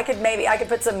 maybe. Yeah. I could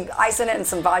put some ice in it and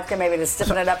some vodka maybe to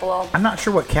stiffen it up a little. I'm not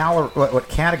sure what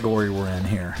category we're in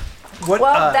here. What,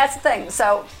 Well, that's the thing.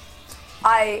 So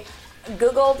I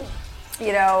Googled,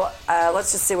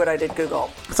 let's just see what I did Google.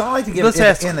 So I like to get Let's it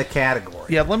ask- in the category.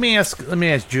 Yeah, let me ask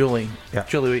Julie. Yeah.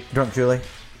 Julie, Drunk Julie?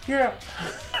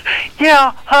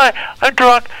 Yeah, hi, I'm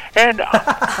drunk, and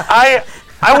I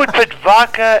would put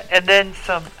vodka and then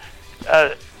some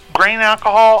grain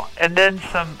alcohol and then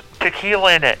some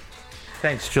tequila in it.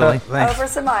 Thanks, Julie. Over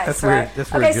some ice, That's right? weird.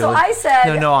 That's weird, okay, so Julie. I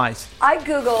said No ice. I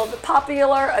Googled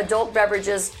popular adult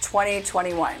beverages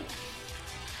 2021.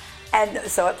 And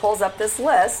so it pulls up this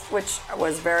list, which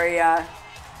was very,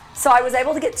 so I was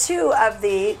able to get 2 of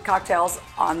the cocktails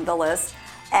on the list.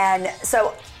 And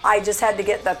so I just had to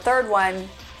get the third one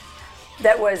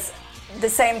that was the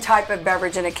same type of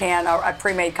beverage in a can, a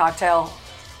pre-made cocktail.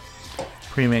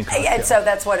 Pre-made cocktail. And so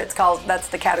that's what it's called. That's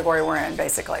the category we're in,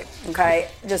 basically. Okay,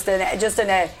 just in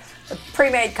a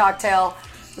pre-made cocktail.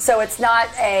 So it's not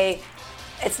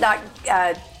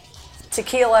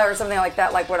tequila or something like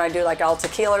that. Like when I do like all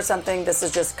tequila or something. This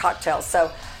is just cocktails. So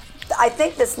I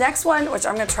think this next one, which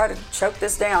I'm going to try to choke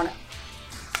this down.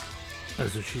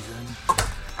 That's what she said.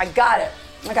 I got it.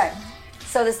 Okay,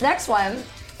 so this next one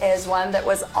is one that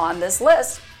was on this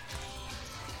list.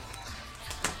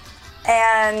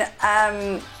 And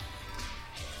I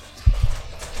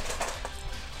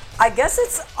guess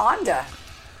it's Onda.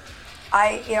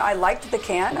 I liked the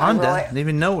can. Onda? Didn't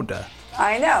even know Onda.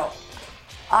 I know.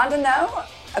 Onda, no?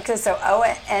 Okay, so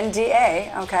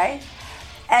O-N-D-A, okay.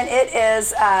 And it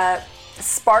is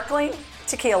sparkling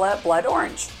tequila blood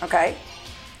orange, okay.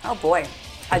 Oh boy.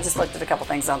 I just looked at a couple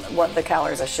things on what the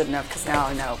calories I shouldn't have because now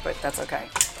I know, but that's okay.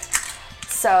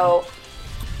 So,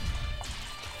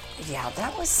 yeah,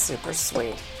 that was super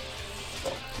sweet.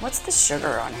 What's the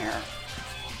sugar on here?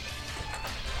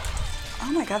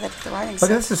 Oh my God, they put the writing. Look,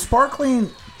 this is sparkling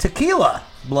tequila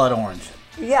blood orange.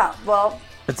 Yeah, well.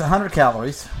 It's 100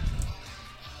 calories.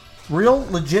 Real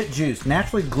legit juice,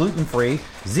 naturally gluten-free,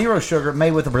 0 sugar,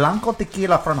 made with Blanco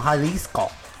tequila from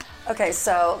Jalisco. Okay,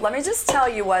 so let me just tell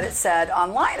you what it said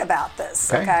online about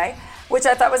this, okay? Which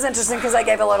I thought was interesting because I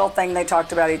gave a little thing. They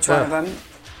talked about each one of them.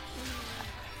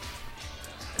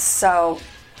 So,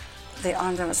 the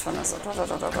Onda was from this.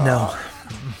 No.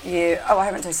 I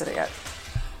haven't tasted it yet.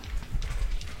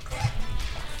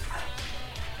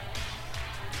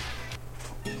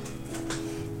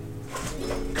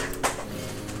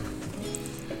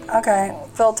 Okay,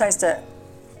 Phil, taste it.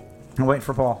 I'm waiting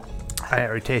for Paul. I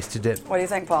already tasted it. What do you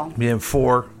think, Paul? Yeah,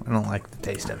 4. I don't like the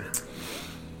taste of it.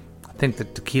 I think the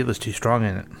tequila's too strong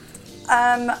in it.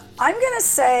 I'm going to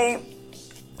say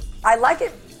I like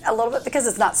it a little bit because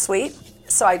it's not sweet.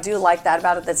 So I do like that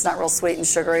about it. That's not real sweet and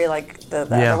sugary like the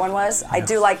other one was. I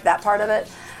do like that part of it.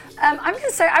 I'm going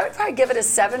to say I would probably give it a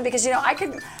 7 because, I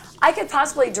could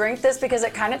possibly drink this because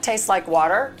it kind of tastes like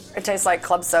water. It tastes like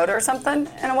club soda or something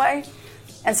in a way.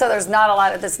 And so there's not a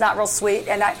lot of, it's not real sweet.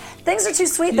 And things are too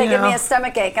sweet, they give me a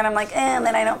stomach ache. And I'm like, and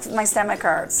then my stomach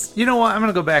hurts. You know what? I'm going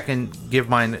to go back and give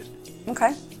mine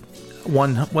okay.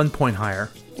 one point higher.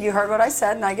 You heard what I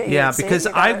said, and I get you. Yeah, because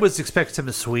I was expecting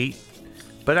something sweet.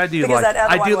 But I do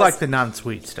like the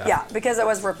non-sweet stuff. Yeah, because it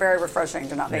was very refreshing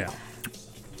to not be. Yeah.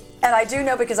 And I do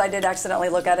know, because I did accidentally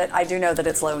look at it, I do know that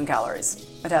it's low in calories.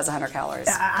 It has 100 calories.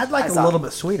 I'd like a little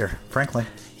bit sweeter, frankly.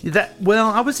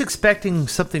 I was expecting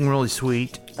something really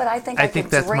sweet. But I think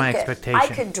that's my expectation. I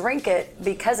could drink it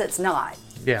because it's not.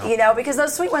 Yeah. Because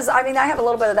those sweet ones, I have a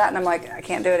little bit of that, and I'm like, I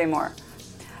can't do it anymore.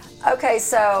 Okay,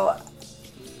 so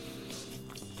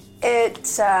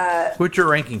it... What's your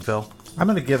ranking, Phil? I'm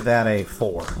going to give that a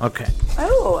 4. Okay.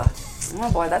 Oh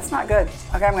boy, that's not good.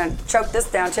 Okay, I'm going to choke this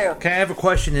down too. Okay, I have a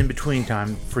question in between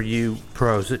time for you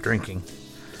pros at drinking.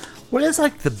 What is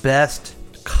like the best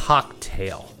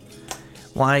cocktail?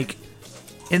 Like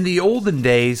in the olden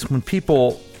days when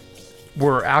people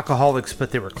were alcoholics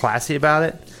but they were classy about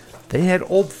it, they had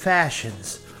old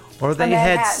fashions or they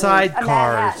had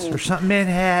sidecars or something.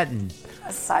 Manhattan.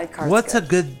 A sidecar.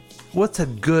 What's a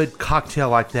good cocktail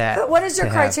like that? But what is your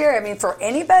criteria? For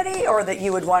anybody, or that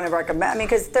you would want to recommend?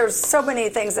 Because there's so many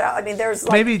things out. There's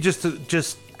like, maybe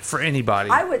just for anybody.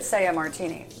 I would say a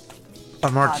martini. A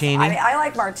martini. I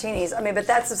like martinis. But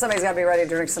that's if somebody's got to be ready to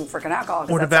drink some freaking alcohol.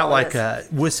 What about like a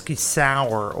whiskey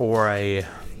sour or a?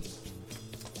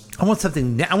 I want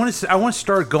something. I want to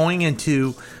start going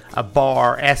into a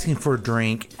bar, asking for a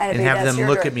drink, and have them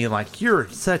look at me like, "You're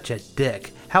such a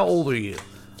dick." How old are you?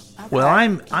 Okay.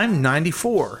 Well, I'm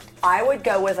 94. I would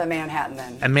go with a Manhattan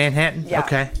then. A Manhattan? Yeah.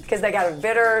 Okay. Because they got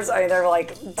bitters. They're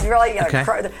like really, do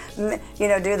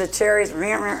the cherries.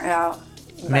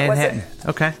 Manhattan.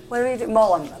 Okay. What do we do?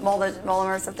 Mullum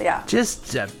or something. Yeah.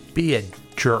 Just be a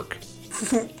jerk.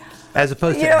 As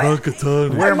opposed to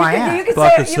Buckatone. Where am I at? You could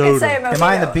say a mojito. Am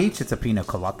I in the beach? It's a pina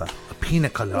colada. A pina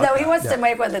colada. No, he wants to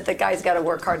make one that the guy's got to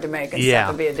work hard to make and stuff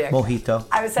and be a dick. Mojito.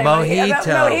 I would say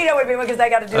mojito would be one because they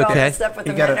got to do all that stuff with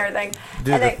the mint and everything.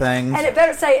 Do the things. And it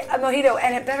better say a mojito,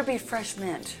 and it better be fresh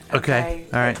mint. Okay.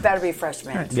 All right. It better be fresh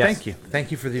mint. Right. Yes. Thank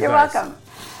you for the advice. You're welcome.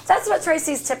 That's what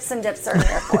Tracy's tips and dips are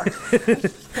here for.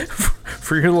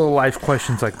 for your little life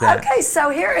questions like that. Okay, so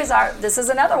here is this is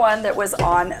another one that was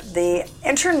on the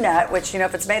internet, which,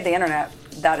 if it's made the internet,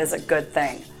 that is a good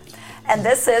thing. And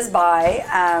this is by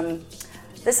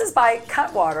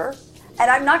Cutwater. And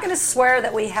I'm not going to swear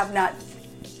that we have not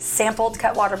sampled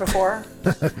Cutwater before.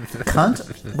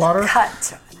 Cunt water?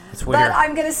 Cut. It's weird. But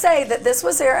I'm going to say that this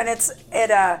was here, and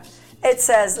it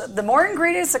says, the more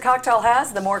ingredients a cocktail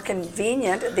has, the more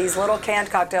convenient these little canned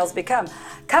cocktails become.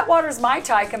 Cutwater's Mai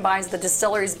Tai combines the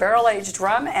distillery's barrel-aged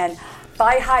rum and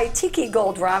Bai Hai Tiki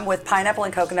Gold rum with pineapple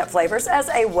and coconut flavors as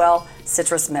a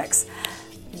citrus mix.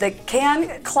 The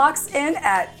can clocks in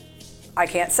at, I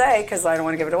can't say because I don't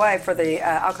want to give it away, for the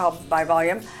alcohol by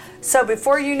volume. So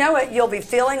before you know it, you'll be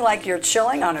feeling like you're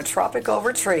chilling on a tropical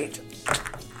retreat.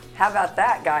 How about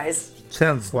that, guys?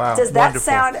 Sounds Does that wonderful.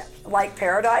 sound like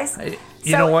paradise?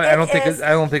 You know what? I don't think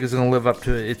it's going to live up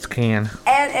to its can.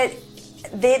 And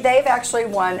they've actually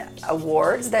won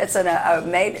awards. That's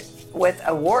made with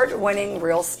award-winning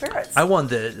real spirits. I won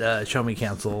the Show Me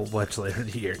Council Legislator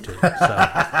of the Year too. So.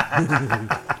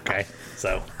 Okay,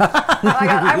 so. Oh my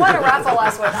God, I won a raffle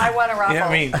last week. Yeah,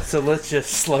 I mean, so let's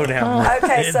just slow down.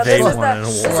 Okay, so this is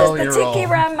the Tiki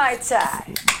Rum Mai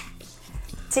Tai.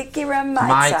 Tiki Rum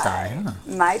Mai Tai.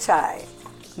 Mai Tai.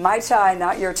 My tie,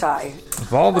 not your tie.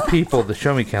 Of all the people the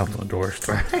Show Me Council endorsed,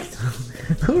 right?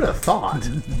 Who'd have thought?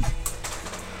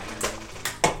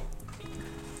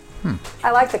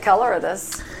 I like the color of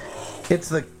this. You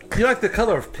like the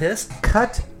color of piss?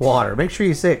 Cutwater. Make sure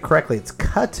you say it correctly. It's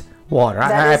Cutwater. I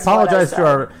is what I apologize said.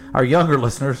 to our younger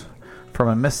listeners from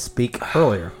a misspeak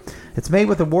earlier. It's made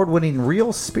with award-winning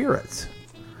real spirits.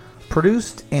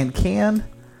 Produced and canned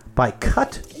by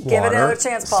Cutwater. Give it another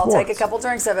chance, Paul. Sports. Take a couple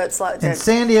drinks of it. In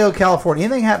San Diego, California.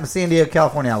 Anything happens in San Diego,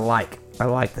 California, I like. I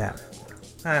like that.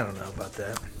 I don't know about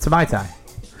that. It's a Mai Tai.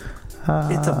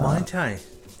 It's a Mai Tai.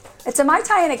 It's a Mai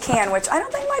Tai in a can, which I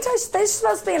don't think Mai Tai, they're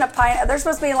supposed to be in a pint. They're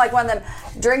supposed to be in like one of them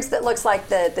drinks that looks like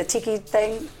the tiki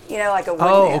thing, like a wooden.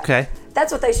 Oh, okay.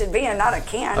 That's what they should be in, not a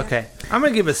can. Okay. I'm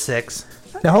going to give it a 6.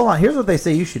 Now, hold on. Here's what they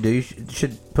say you should do. You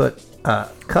should put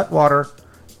Cutwater.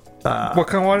 What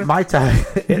kind of water? Mai Tai,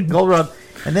 gold rum,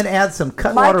 and then add some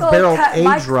Cutwater barrel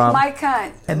aged rum. My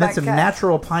cunt. And then some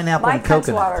natural pineapple and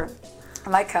coconut. Water.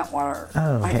 My cunt water.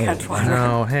 Oh, my hey. cunt water.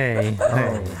 Oh, hey.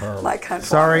 My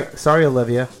cunt water. Sorry,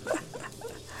 Olivia.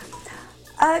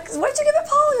 What did you give it,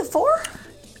 Paul? A 4?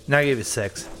 No, I gave it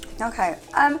 6. Okay.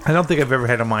 I don't think I've ever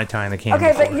had a Mai Tai in a can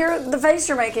Okay, before. but the face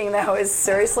you're making though is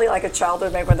seriously like a child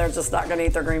would make when they're just not going to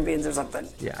eat their green beans or something.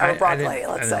 Yeah, or broccoli, I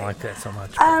let's didn't say. like that so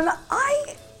much.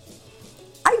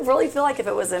 I really feel like if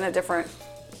it was in a different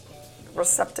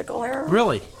receptacle here.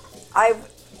 Really?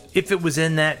 If it was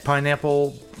in that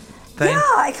pineapple thing?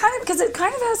 Yeah, because it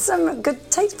kind of has some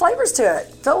good taste flavors to it.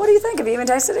 Phil, what do you think? Have you even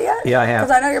tasted it yet? Yeah, I have.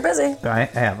 Because I know you're busy. I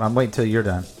have. I'm waiting till you're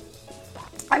done.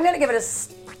 I'm going to give it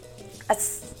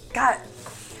God,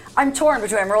 I'm torn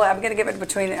between. I'm going to give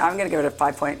it a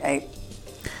 5.8.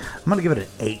 I'm going to give it an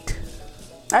 8.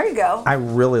 There you go. I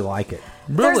really like it.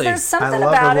 Really? There's something I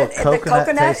love about the it. little The coconut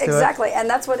coconut, taste to it. exactly. And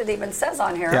that's what it even says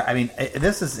on here. Yeah, I mean,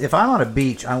 this is, if I'm on a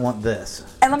beach, I want this.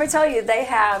 And let me tell you, they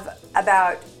have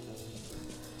about,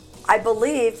 I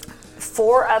believe,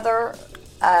 4 other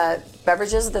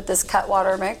beverages that this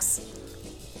Cutwater makes.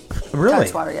 Really?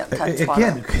 Cutwater, yeah.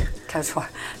 Again. Cutwater.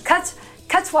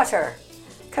 Cutwater.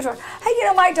 Hey,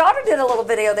 my daughter did a little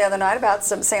video the other night about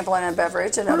some sampling a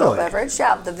beverage, an adult beverage.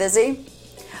 Yeah, the Vizzy,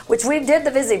 which we did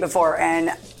the Vizzy before,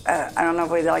 and I don't know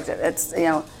if we liked it. It's,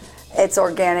 it's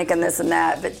organic and this and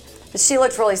that, but she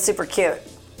looked really super cute.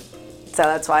 So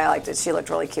that's why I liked it. She looked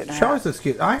really cute. She always looks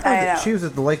cute. I heard that she was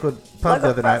at the Lakewood pub the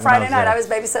other night. Friday night, I was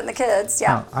babysitting the kids.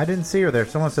 Yeah. Oh, I didn't see her there.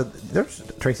 Someone said, there's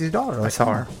Tracy's daughter. I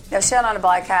saw her. Yeah, she had on a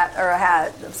black hat or a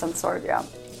hat of some sort. Yeah.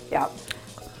 Yeah.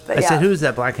 But I said, who's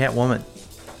that black hat woman?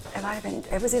 It might have been,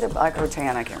 it was either black or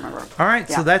tan. I can't remember. All right.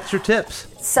 So that's your tips.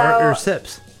 So, or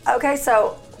sips. Okay.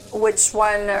 So which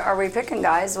one are we picking,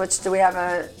 guys? Which do we have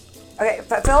a... Okay,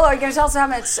 Phil, are you going to tell us how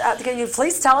much... can you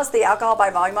please tell us the alcohol by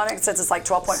volume on it since it's like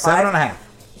 12.5? 7.5.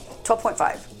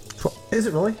 12.5. Is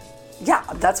it really? Yeah,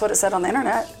 that's what it said on the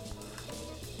internet.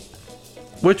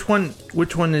 Which one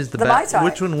is the Mai best? Tai.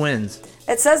 Which one wins?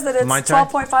 It says that it's Mai Tai?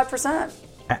 12.5%.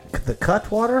 The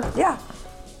Cutwater? Yeah.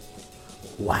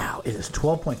 Wow, it is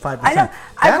 12.5%. I know.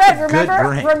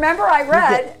 Remember I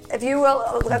read, if you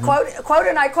will, quote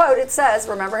and I quote, it says,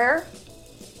 remember here?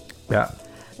 Yeah.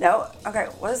 No? Okay,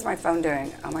 what is my phone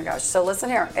doing? Oh my gosh. So listen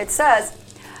here. It says,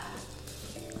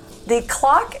 the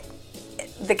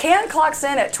can clocks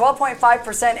in at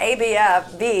 12.5%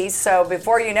 ABV, so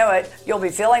before you know it, you'll be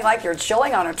feeling like you're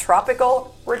chilling on a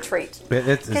tropical retreat.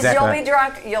 It's Because exactly you'll be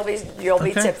drunk, you'll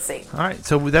be Okay. tipsy. All right,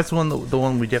 so that's the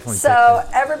one we definitely. So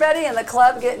everybody in the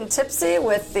club getting tipsy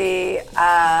with the.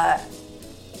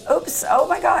 Oops! Oh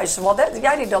my gosh! Well,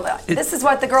 I need to. This is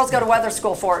what the girls go to weather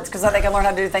school for. It's because they can learn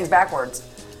how to do things backwards.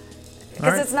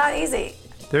 Because it's not easy.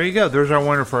 There you go. There's our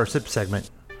winner for our sip segment.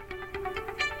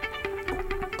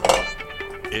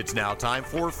 It's now time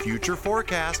for Future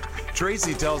Forecast.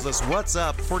 Tracy tells us what's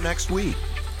up for next week.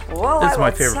 Well, This is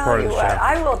my favorite part of the show.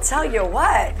 I will tell you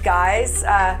what, guys.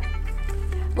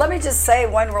 Let me just say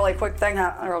one really quick thing,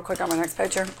 real quick on my next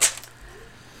picture.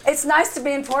 It's nice to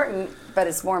be important, but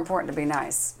it's more important to be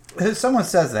nice. Someone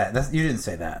says that. You didn't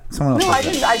say that. Someone else No, says I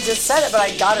didn't. I just said it, but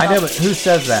I got it. I know, but who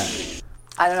says that?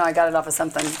 I don't know. I got it off of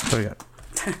something. What do you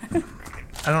got?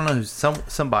 I don't know who's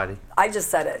somebody. I just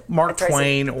said it. Mark Tracy.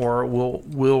 Twain or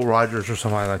Will Rogers or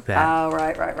somebody like that. Oh,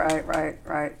 right.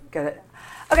 Get it.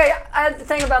 Okay, I had the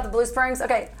thing about the Blue Springs.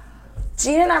 Okay,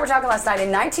 Gina and I were talking last night.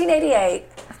 In 1988,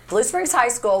 Blue Springs High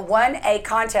School won a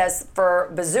contest for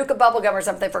Bazooka Bubblegum or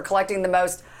something for collecting the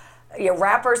most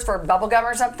wrappers for bubblegum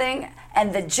or something.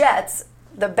 And the Jets,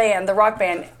 the band, the rock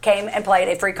band, came and played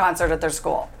a free concert at their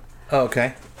school. Oh,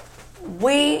 okay.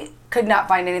 We could not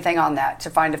find anything on that to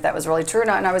find if that was really true or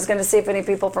not. And I was going to see if any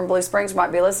people from Blue Springs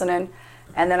might be listening.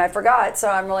 And then I forgot, so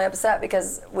I'm really upset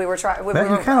because we were trying. You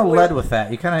kind of led with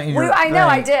that. You kind of. I know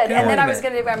I did, and then I was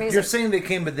going to do my music. You're saying they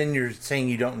came, but then you're saying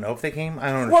you don't know if they came. I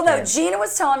don't understand. Well, no, Gina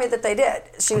was telling me that they did.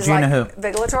 She was Gina like who?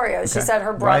 Big Latorio. Okay. She said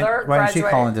her brother Why didn't she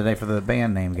graduated. call in today for the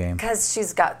band name game? Because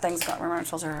she's got things going. Remember, I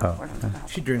told her. Oh,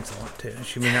 she drinks a lot too.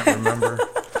 She may not remember.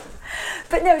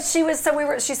 But no, she was. So we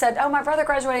were. She said, "Oh, my brother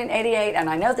graduated in '88, and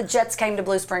I know the Jets came to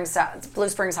Blue Springs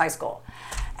High School,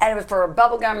 and it was for a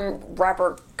bubblegum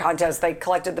wrapper contest. They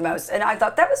collected the most, and I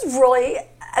thought that was really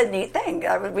a neat thing.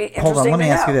 That would be interesting. Hold on, let me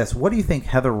to ask you know. this: what do you think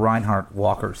Heather Reinhardt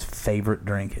Walker's favorite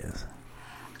drink is?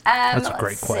 That's a great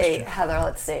let's question. See, Heather.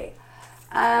 Let's see.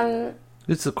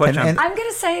 It's a question. And- I'm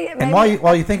gonna say. Maybe, And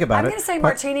while you think about I'm it, gonna say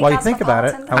martini. While you think about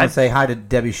it, Cosmopolitan. I want to say hi to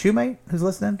Debbie Shoemate, who's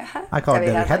listening. I call her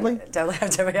Debbie Headley. Debbie,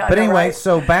 But anyway,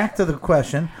 so back to the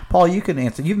question, Paul. You can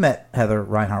answer. You've met Heather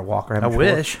Reinhardt Walker. haven't I you?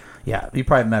 wish. Yeah, you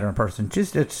probably met her in person.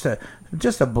 Just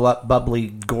a bubbly,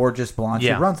 gorgeous blonde.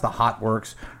 Yeah. She runs the Hot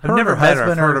Works. I've never met her. I've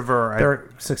husband heard of her. They're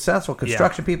successful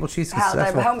construction people. She's How they're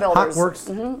successful. home builders. Hot Works.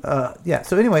 Mhm. Yeah.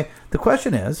 So anyway, the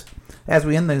question is, as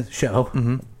we end the show,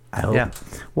 I hope. Yeah.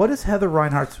 What is Heather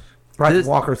Walker's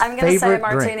I'm gonna say favorite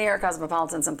martini drink? or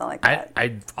cosmopolitan, something like that.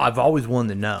 I've always wanted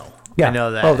to know. Yeah. I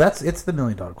know that. Oh, it's the $1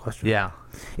 million question. Yeah.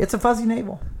 It's a fuzzy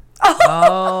navel.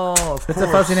 Oh, of It's a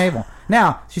fuzzy navel.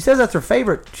 Now, she says that's her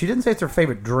favorite. She didn't say it's her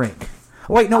favorite drink.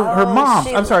 Wait, no, her mom's.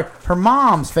 I'm sorry. Her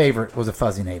mom's favorite was a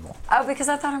fuzzy navel. Oh, because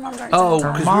I thought her mom drank. Oh,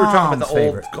 something. because we were talking about mom's the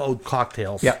favorite. old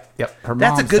cocktails. Yep. Her That's a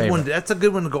mom's good favorite. one. That's a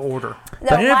good one to go order. No,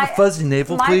 Can you have a fuzzy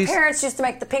navel, my please? parents used to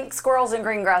make the pink squirrels and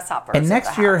green grasshoppers. And at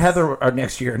next the year,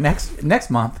 house. next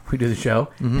month we do the show.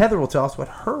 Heather will tell us what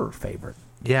her favorite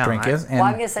drink is. And Well,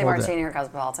 I'm going to say we'll do it. martini or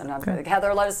cosmopolitan.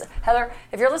 Heather, Heather,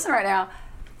 if you're listening right now,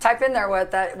 type in there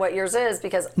what yours is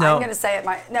because No. I'm going to say it.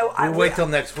 We'll wait till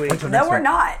next week. No, we're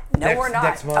not. No, we're not.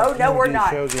 Next month, Oh, no, we'll we're do the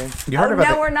not. show again. You heard Oh, about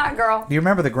no, the- we're not, girl. Do you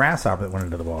remember the grasshopper that went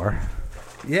into the bar?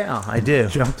 Yeah, I do.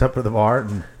 Jumped up to the bar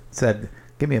and said,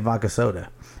 "Give me a vodka soda."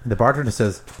 And the bartender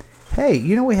says, "Hey,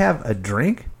 you know we have a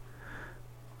drink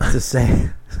to say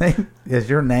is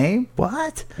your name?"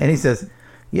 What? And he says,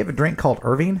 "You have a drink called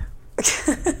Irving?"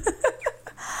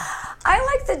 I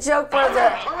like the joke where the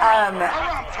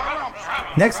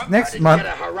Next month.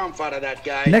 Get a harumph out of that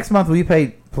guy. Next month we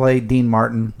play Dean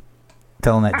Martin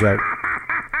telling that joke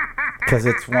because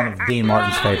it's one of Dean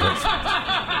Martin's favorites.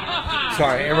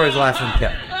 Sorry, everybody's laughing.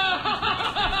 Yeah.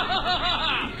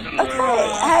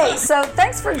 Okay. Hey, so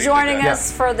thanks for joining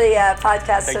us for the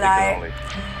podcast tonight.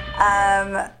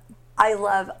 I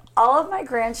love all of my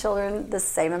grandchildren the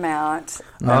same amount.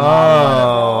 They're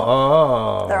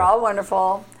all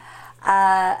wonderful.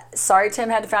 Sorry Tim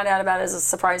had to find out about it as a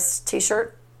surprise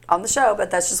T-shirt on the show, but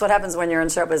that's just what happens when you're in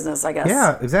show business, I guess.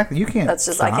 Yeah, exactly. You can't. That's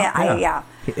just, stop. I can't,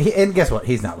 And guess what?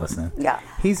 He's not listening. Yeah.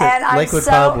 He's And at I'm Lakewood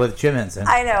so- Pub with Jim Ensign.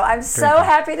 I know. I'm so Drinking.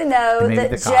 happy to know And maybe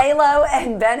that the cock. J-Lo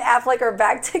and Ben Affleck are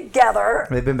back together.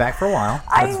 They've been back for a while.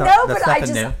 I That's know, not- but that's I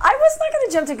nothing new. was not going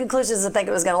to jump to conclusions and think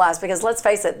it was going to last because let's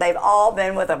face it, they've all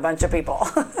been with a bunch of people.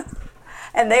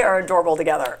 And they are adorable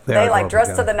together. They They are like adorable dress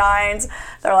to together. the nines.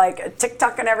 They're like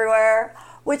TikToking everywhere,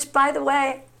 which by the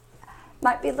way,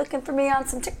 might be looking for me on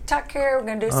some TikTok here. We're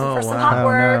going to do some Oh, for some wow. Hot Oh, no.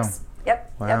 Works.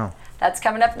 Yep. Wow. Yep. That's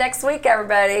coming up next week,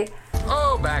 everybody.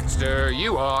 Oh, Baxter,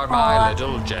 you are my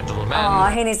little gentleman. Oh,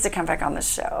 he needs to come back on the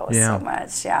show so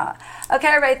much. Yeah. Okay,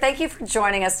 everybody, thank you for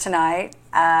joining us tonight.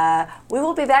 We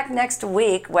will be back next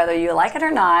week, whether you like it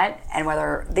or not, and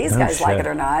whether these guys like it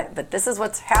or not. But this is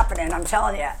what's happening, I'm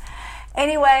telling you.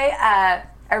 Anyway,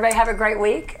 everybody have a great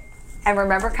week. And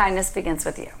remember, kindness begins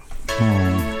with you.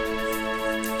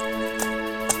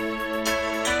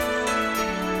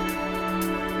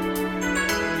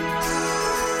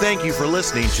 Thank you for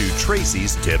listening to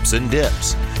Tracy's Tips and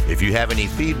Dips. If you have any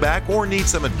feedback or need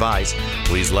some advice,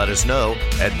 please let us know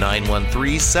at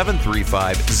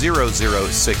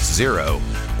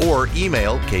 913-735-0060 or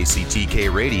email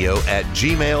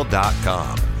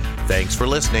kctkradio@gmail.com. Thanks for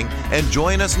listening, and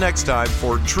join us next time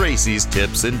for Tracy's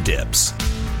Tips and Dips.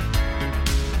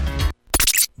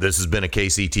 This has been a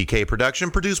KCTK production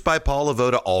produced by Paul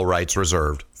Lavoda, all rights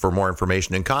reserved. For more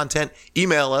information and content,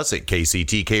 email us at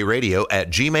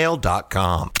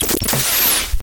kctkradio@gmail.com.